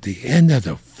 at the end of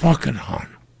the fucking hunt,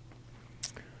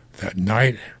 that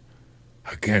night,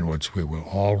 again, which we will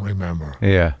all remember.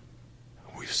 Yeah.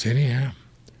 We sitting here.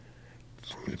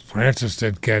 Francis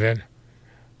didn't get it.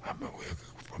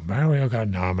 Mario got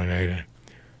nominated.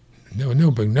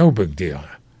 No big deal.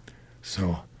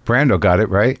 So Brando got it,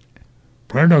 right?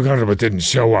 Brando got it, but didn't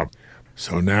show up.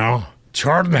 So now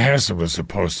Charlton Heston was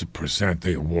supposed to present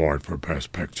the award for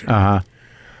Best Picture.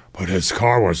 But his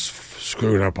car was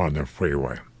screwed up on the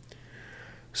freeway.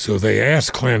 So they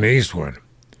asked Clint Eastwood,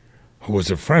 who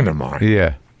was a friend of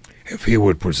mine, if he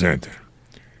would present it.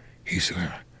 He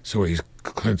said,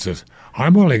 Clint says,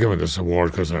 I'm only giving this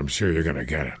award because I'm sure you're going to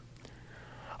get it.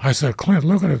 I said, Clint,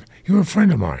 look at it. You're a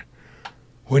friend of mine.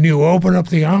 When you open up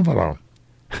the envelope,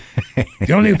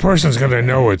 the only person that's going to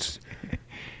know it's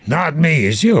not me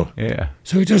is you. Yeah.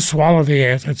 So he just swallowed the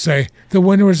answer and say, the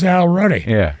winner is Al Ruddy.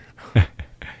 Yeah.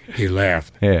 He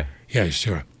laughed. Yeah. Yeah,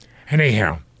 sure.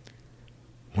 Anyhow,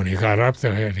 when he got up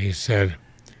there, he said,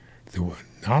 the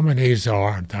nominees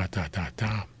are ...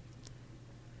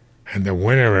 And the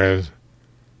winner is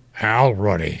Al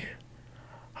Ruddy.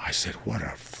 I said, what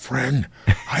a friend.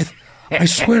 I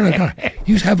swear to God,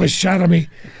 you have a shot of me.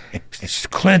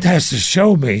 Clint has to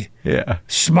show me. Yeah.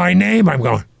 It's my name. I'm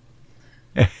going.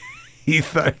 He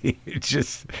thought he was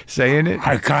just saying it?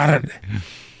 I got it.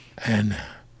 And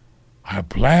I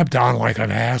blabbed on like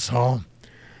an asshole,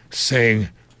 saying,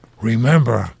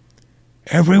 remember,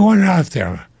 everyone out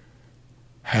there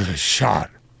has a shot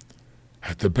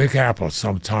at the Big Apple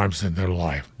sometimes in their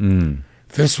life.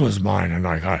 This was mine, and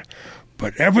I got it.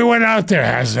 But everyone out there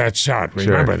has that shot.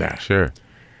 Remember that. Sure.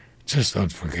 Just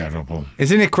unforgettable.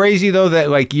 Isn't it crazy, though, that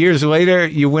like years later,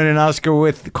 you win an Oscar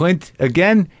with Clint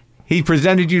again? He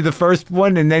presented you the first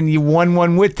one, and then you won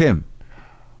one with him.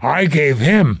 I gave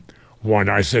him one.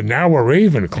 I said, now we're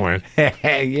even, Clint.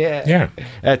 Yeah.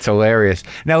 That's hilarious.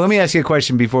 Now, let me ask you a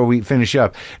question before we finish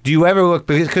up. Do you ever look,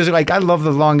 because like I love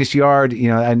The Longest Yard, you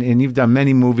know, and you've done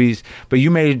many movies, but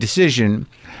you made a decision,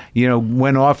 you know,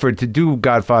 when offered to do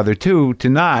Godfather 2, to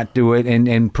not do it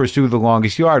and pursue The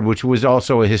Longest Yard, which was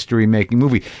also a history-making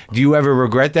movie. Do you ever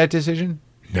regret that decision?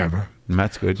 Never.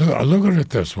 That's good. Look at it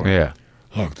this way. Yeah.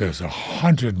 Look, there's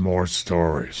 100 more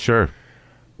stories. Sure.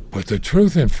 But the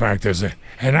truth, in fact, is that,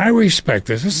 and I respect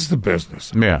this, this is the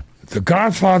business. Yeah. The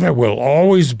Godfather will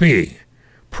always be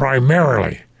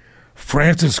primarily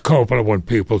Francis Coppola when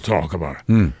people talk about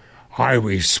it. I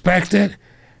respect it,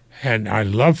 and I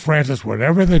love Francis,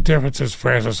 whatever the differences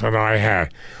Francis and I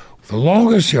had. The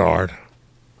Longest Yard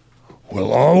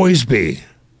will always be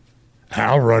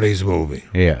Al Ruddy's movie.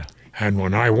 Yeah. And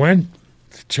when I went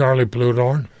to Charlie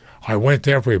Bluedorn, I went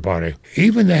to everybody.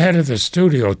 Even the head of the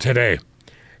studio today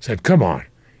said, come on,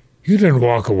 you didn't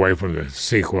walk away from the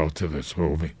sequel to this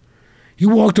movie. You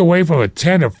walked away from a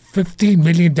 $10 or $15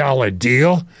 million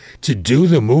deal to do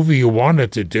the movie you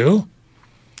wanted to do?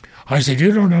 I said,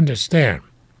 you don't understand.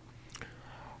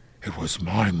 It was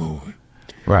my movie.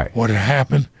 Right. What had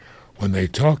happened when they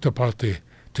talked about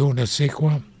doing a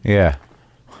sequel? Yeah.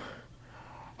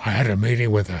 I had a meeting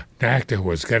with an actor who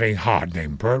was getting hot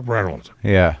named Burt Reynolds.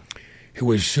 Yeah. He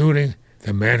was shooting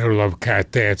The Man Who Loved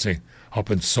Cat Dancing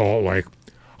up in Salt Lake.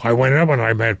 I went up and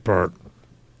I met Burt.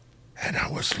 And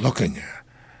I was looking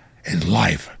in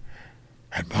life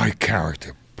at my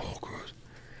character, Paul Cruz.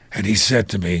 And he said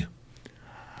to me,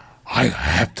 I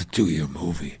have to do your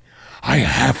movie. I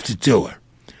have to do it.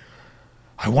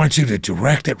 I want you to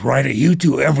direct it, write it. You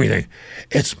do everything.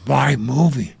 It's my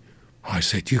movie. I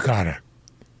said, you got it.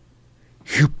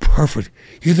 You're perfect.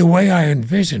 You're the way I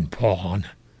envisioned, Paul.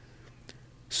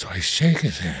 So I shake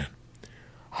his hand.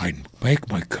 I make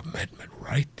my commitment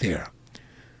right there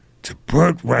to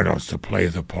Burt Reynolds to play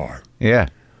the part. Yeah.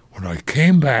 When I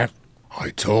came back, I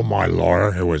told my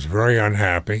lawyer, who was very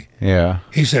unhappy. Yeah.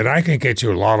 He said, I can get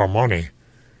you a lot of money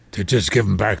to just give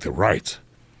them back the rights.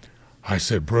 I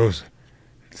said, Bruce,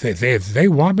 they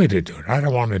want me to do it. I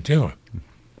don't want to do it.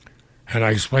 And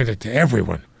I explained it to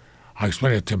everyone. I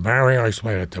explained it to Mary. I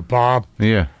explained it to Bob.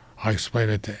 Yeah. I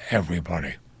explained it to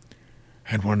everybody.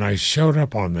 And when I showed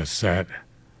up on the set,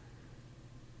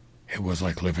 it was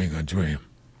like living a dream.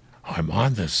 I'm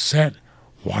on the set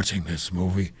watching this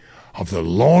movie of The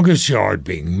Longest Yard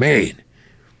being made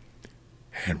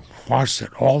and watched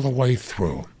it all the way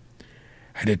through.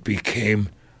 And it became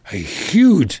a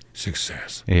huge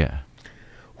success. Yeah.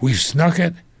 We snuck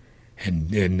it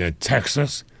in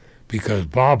Texas because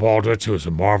Bob Aldrich, who was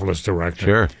a marvelous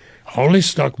director, only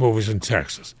snuck movies in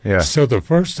Texas. Yeah. So the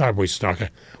first time we snuck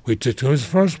it, we took to his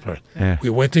first place. Yeah. We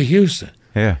went to Houston.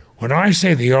 Yeah. When I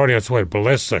say the audience went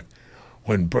ballistic,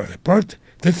 when Burt,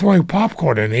 they're throwing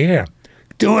popcorn in the air.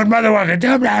 Do it, motherfucker,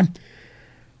 do it, man.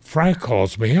 Frank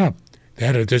calls me up. They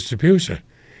had a distribution.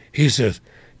 He says,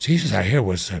 Jesus, I hear it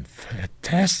was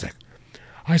fantastic.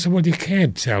 I said, well, you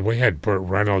can't tell. We had Burt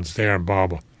Reynolds there and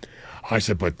Bob. I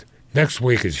said, but next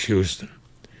week is Houston.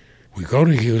 We go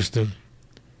to Houston,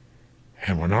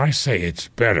 and when I say it's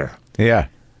better, yeah,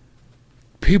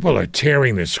 people are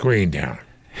tearing the screen down.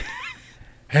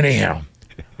 Anyhow,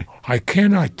 I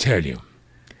cannot tell you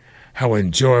how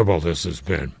enjoyable this has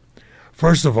been.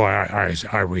 First of all,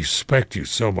 I respect you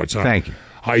so much. Thank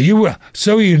you.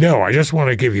 So you know, I just want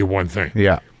to give you one thing.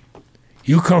 Yeah.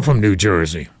 You come from New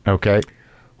Jersey. Okay.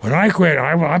 When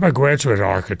I'm a graduate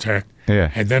architect,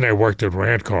 yeah, and then I worked at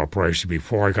Rand Corporation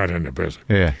before I got into business.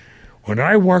 Yeah. When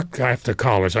I worked after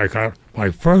college, I got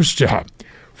my first job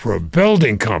for a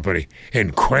building company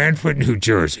in Cranford, New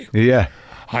Jersey. Yeah.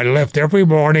 I left every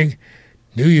morning,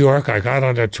 New York. I got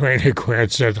on the train at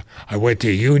Grand Central. I went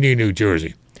to Union, New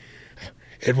Jersey.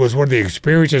 It was one of the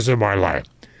experiences of my life.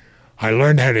 I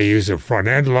learned how to use a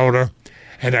front-end loader,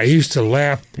 and I used to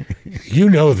laugh. You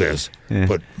know this,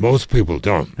 but most people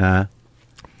don't. Uh-huh.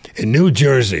 In New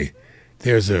Jersey,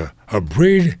 there's a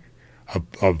breed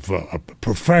of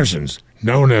professions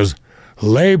known as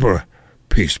labor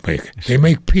peacemaker. They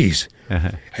make peace.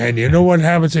 Uh-huh. And you know what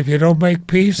happens if you don't make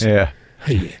peace? Yeah.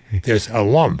 There's a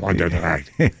lump under the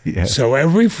act. Yeah. So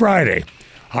every Friday,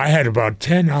 I had about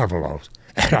 10 envelopes,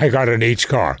 and I got in each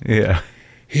car. Yeah.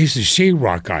 He's the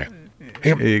sheetrock guy.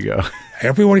 There you go.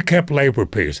 Everyone kept labor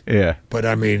peace. Yeah. But,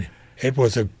 I mean, it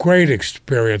was a great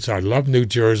experience. I love New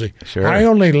Jersey. Sure. I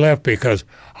only left because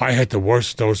I had the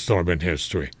worst snowstorm in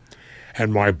history.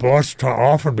 And my boss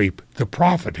offered me the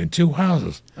profit in 2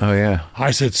 houses. Oh, yeah.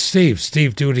 I said,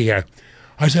 Steve Duty.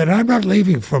 I said, I'm not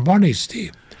leaving for money,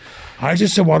 Steve. I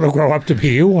just want to grow up to be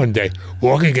you one day,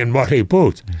 walking in muddy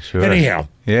boots. Sure. Anyhow,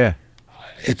 yeah,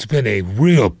 it's been a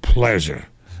real pleasure.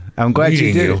 I'm glad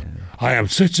you did. You. I am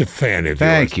such a fan of yours.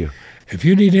 Thank you. If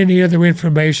you need any other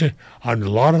information on a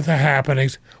lot of the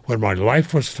happenings when my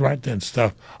life was threatened and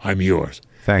stuff, I'm yours.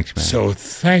 Thanks, man. So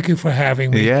thank you for having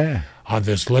me on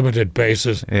this limited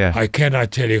basis. Yeah. I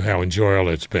cannot tell you how enjoyable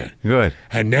it's been. Good.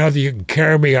 And now that you can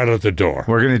carry me out of the door.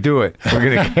 We're going to do it. We're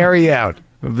going to carry you out.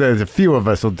 There's a few of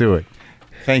us will do it.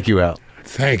 Thank you, Al.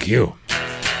 Thank you.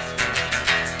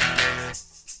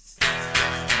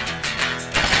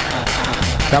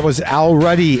 That was Al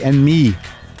Ruddy and me.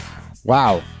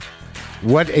 Wow.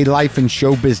 What a life in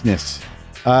show business.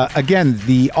 Again,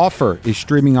 The Offer is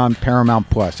streaming on Paramount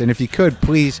Plus. And if you could,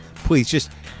 please,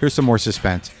 just, here's some more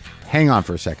suspense. Hang on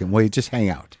for a second. Will you just hang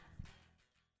out?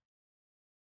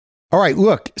 All right,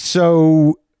 look.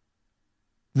 So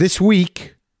this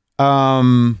week,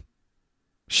 Sharon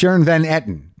Van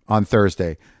Etten on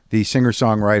Thursday, the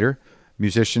singer-songwriter,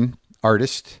 musician,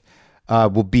 artist,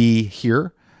 will be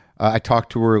here. I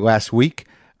talked to her last week.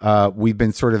 We've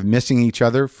been sort of missing each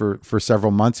other for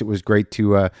several months. It was great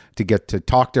to get to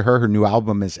talk to her. Her new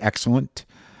album is excellent.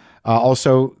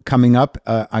 Also coming up,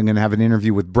 I'm going to have an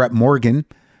interview with Brett Morgan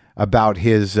about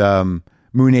his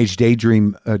Moon Age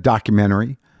Daydream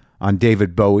documentary on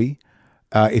David Bowie.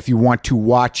 If you want to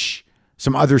watch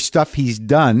some other stuff he's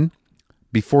done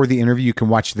before the interview, you can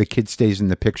watch The Kid Stays in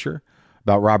the Picture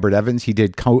about Robert Evans. He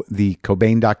did the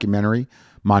Cobain documentary,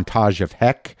 Montage of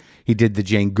Heck. He did the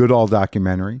Jane Goodall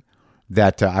documentary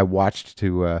that I watched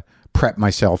to prep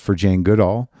myself for Jane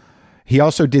Goodall. He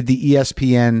also did the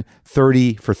ESPN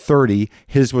 30 for 30.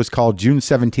 His was called June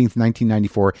 17th,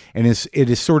 1994. And it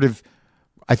is sort of,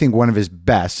 I think, one of his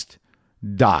best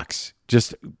docs,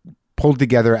 just pulled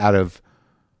together out of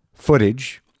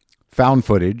footage, found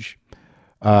footage.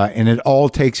 And it all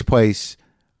takes place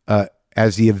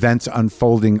as the events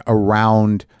unfolding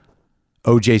around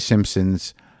O.J.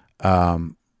 Simpson's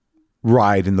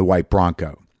ride in the white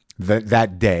Bronco.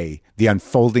 That day, the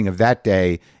unfolding of that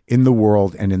day in the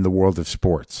world and in the world of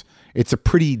sports. It's a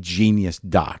pretty genius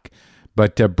doc.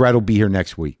 But Brett will be here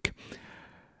next week.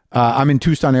 I'm in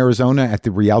Tucson, Arizona at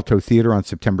the Rialto Theater on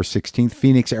September 16th,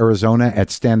 Phoenix, Arizona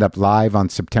at Stand Up Live on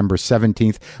September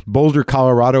 17th, Boulder,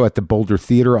 Colorado at the Boulder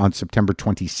Theater on September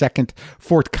 22nd,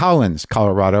 Fort Collins,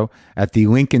 Colorado at the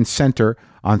Lincoln Center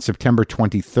on September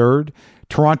 23rd,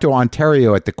 Toronto,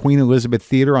 Ontario at the Queen Elizabeth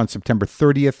Theatre on September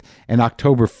 30th and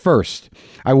October 1st.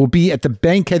 I will be at the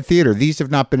Bankhead Theatre. These have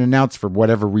not been announced for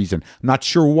whatever reason. I'm not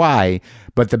sure why,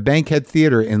 but the Bankhead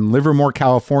Theatre in Livermore,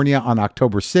 California on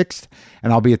October 6th.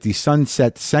 And I'll be at the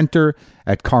Sunset Center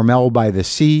at Carmel by the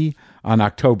Sea on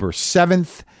October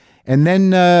 7th. And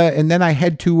then I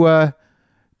head to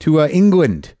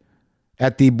England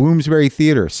at the Bloomsbury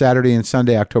Theatre, Saturday and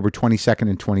Sunday, October 22nd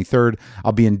and 23rd.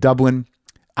 I'll be in Dublin,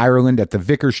 Ireland at the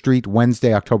Vicar Street,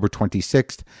 Wednesday, October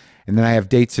 26th. And then I have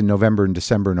dates in November and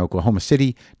December in Oklahoma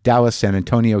City, Dallas, San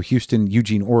Antonio, Houston,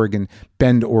 Eugene, Oregon,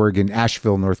 Bend, Oregon,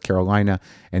 Asheville, North Carolina,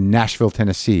 and Nashville,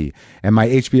 Tennessee. And my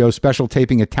HBO special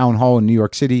taping at Town Hall in New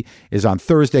York City is on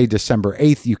Thursday, December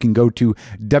 8th. You can go to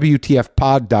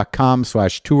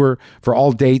WTFpod.com/tour for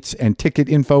all dates and ticket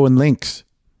info and links.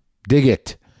 Dig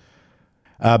it.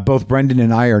 Both Brendan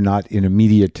and I are not in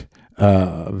immediate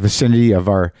vicinity of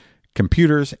our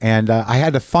computers, and I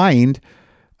had to find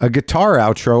a guitar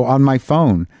outro on my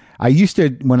phone. I used to,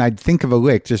 when I'd think of a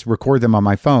lick, just record them on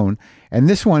my phone, and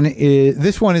this one is an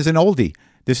oldie.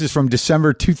 This is from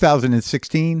December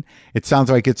 2016. It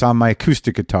sounds like it's on my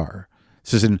acoustic guitar.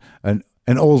 This is an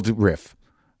old riff,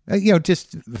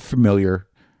 just familiar.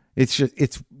 It's just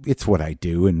it's what I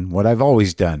do and what I've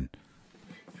always done.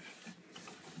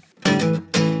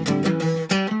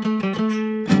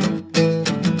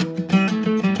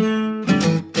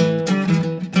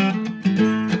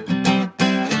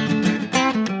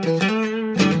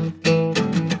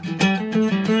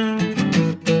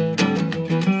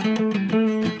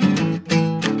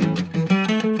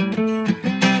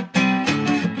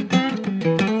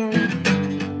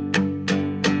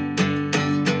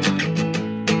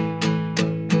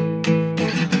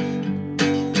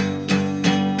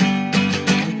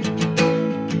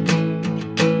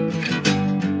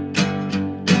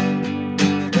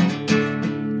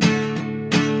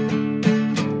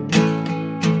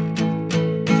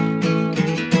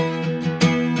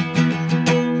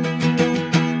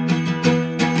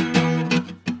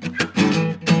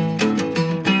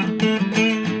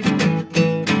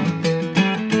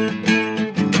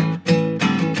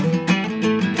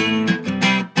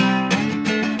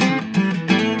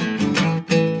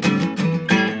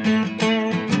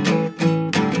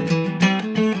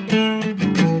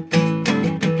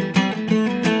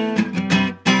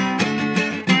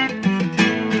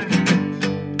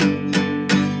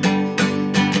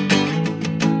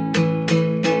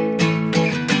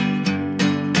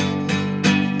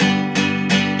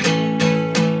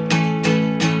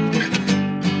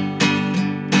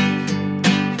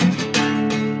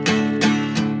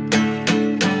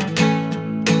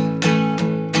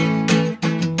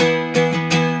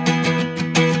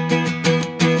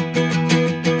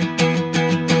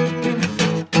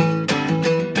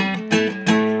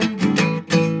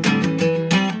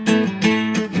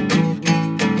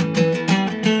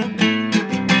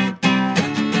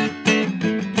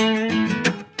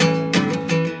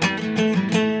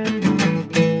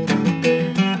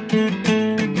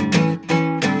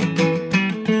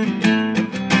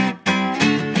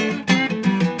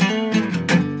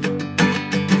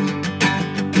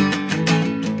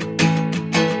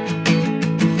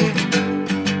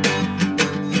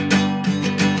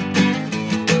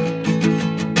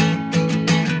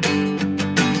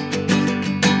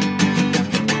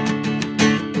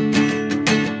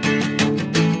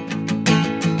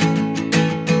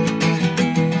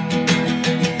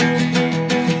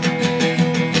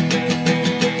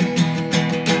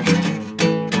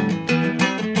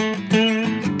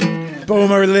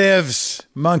 Boomer lives.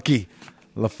 Monkey.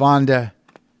 LaFonda.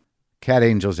 Cat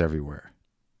angels everywhere.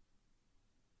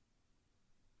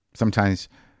 Sometimes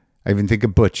I even think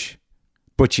of Butch.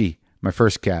 Butchie, my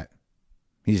first cat.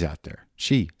 He's out there.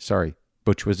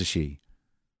 Butch was a she.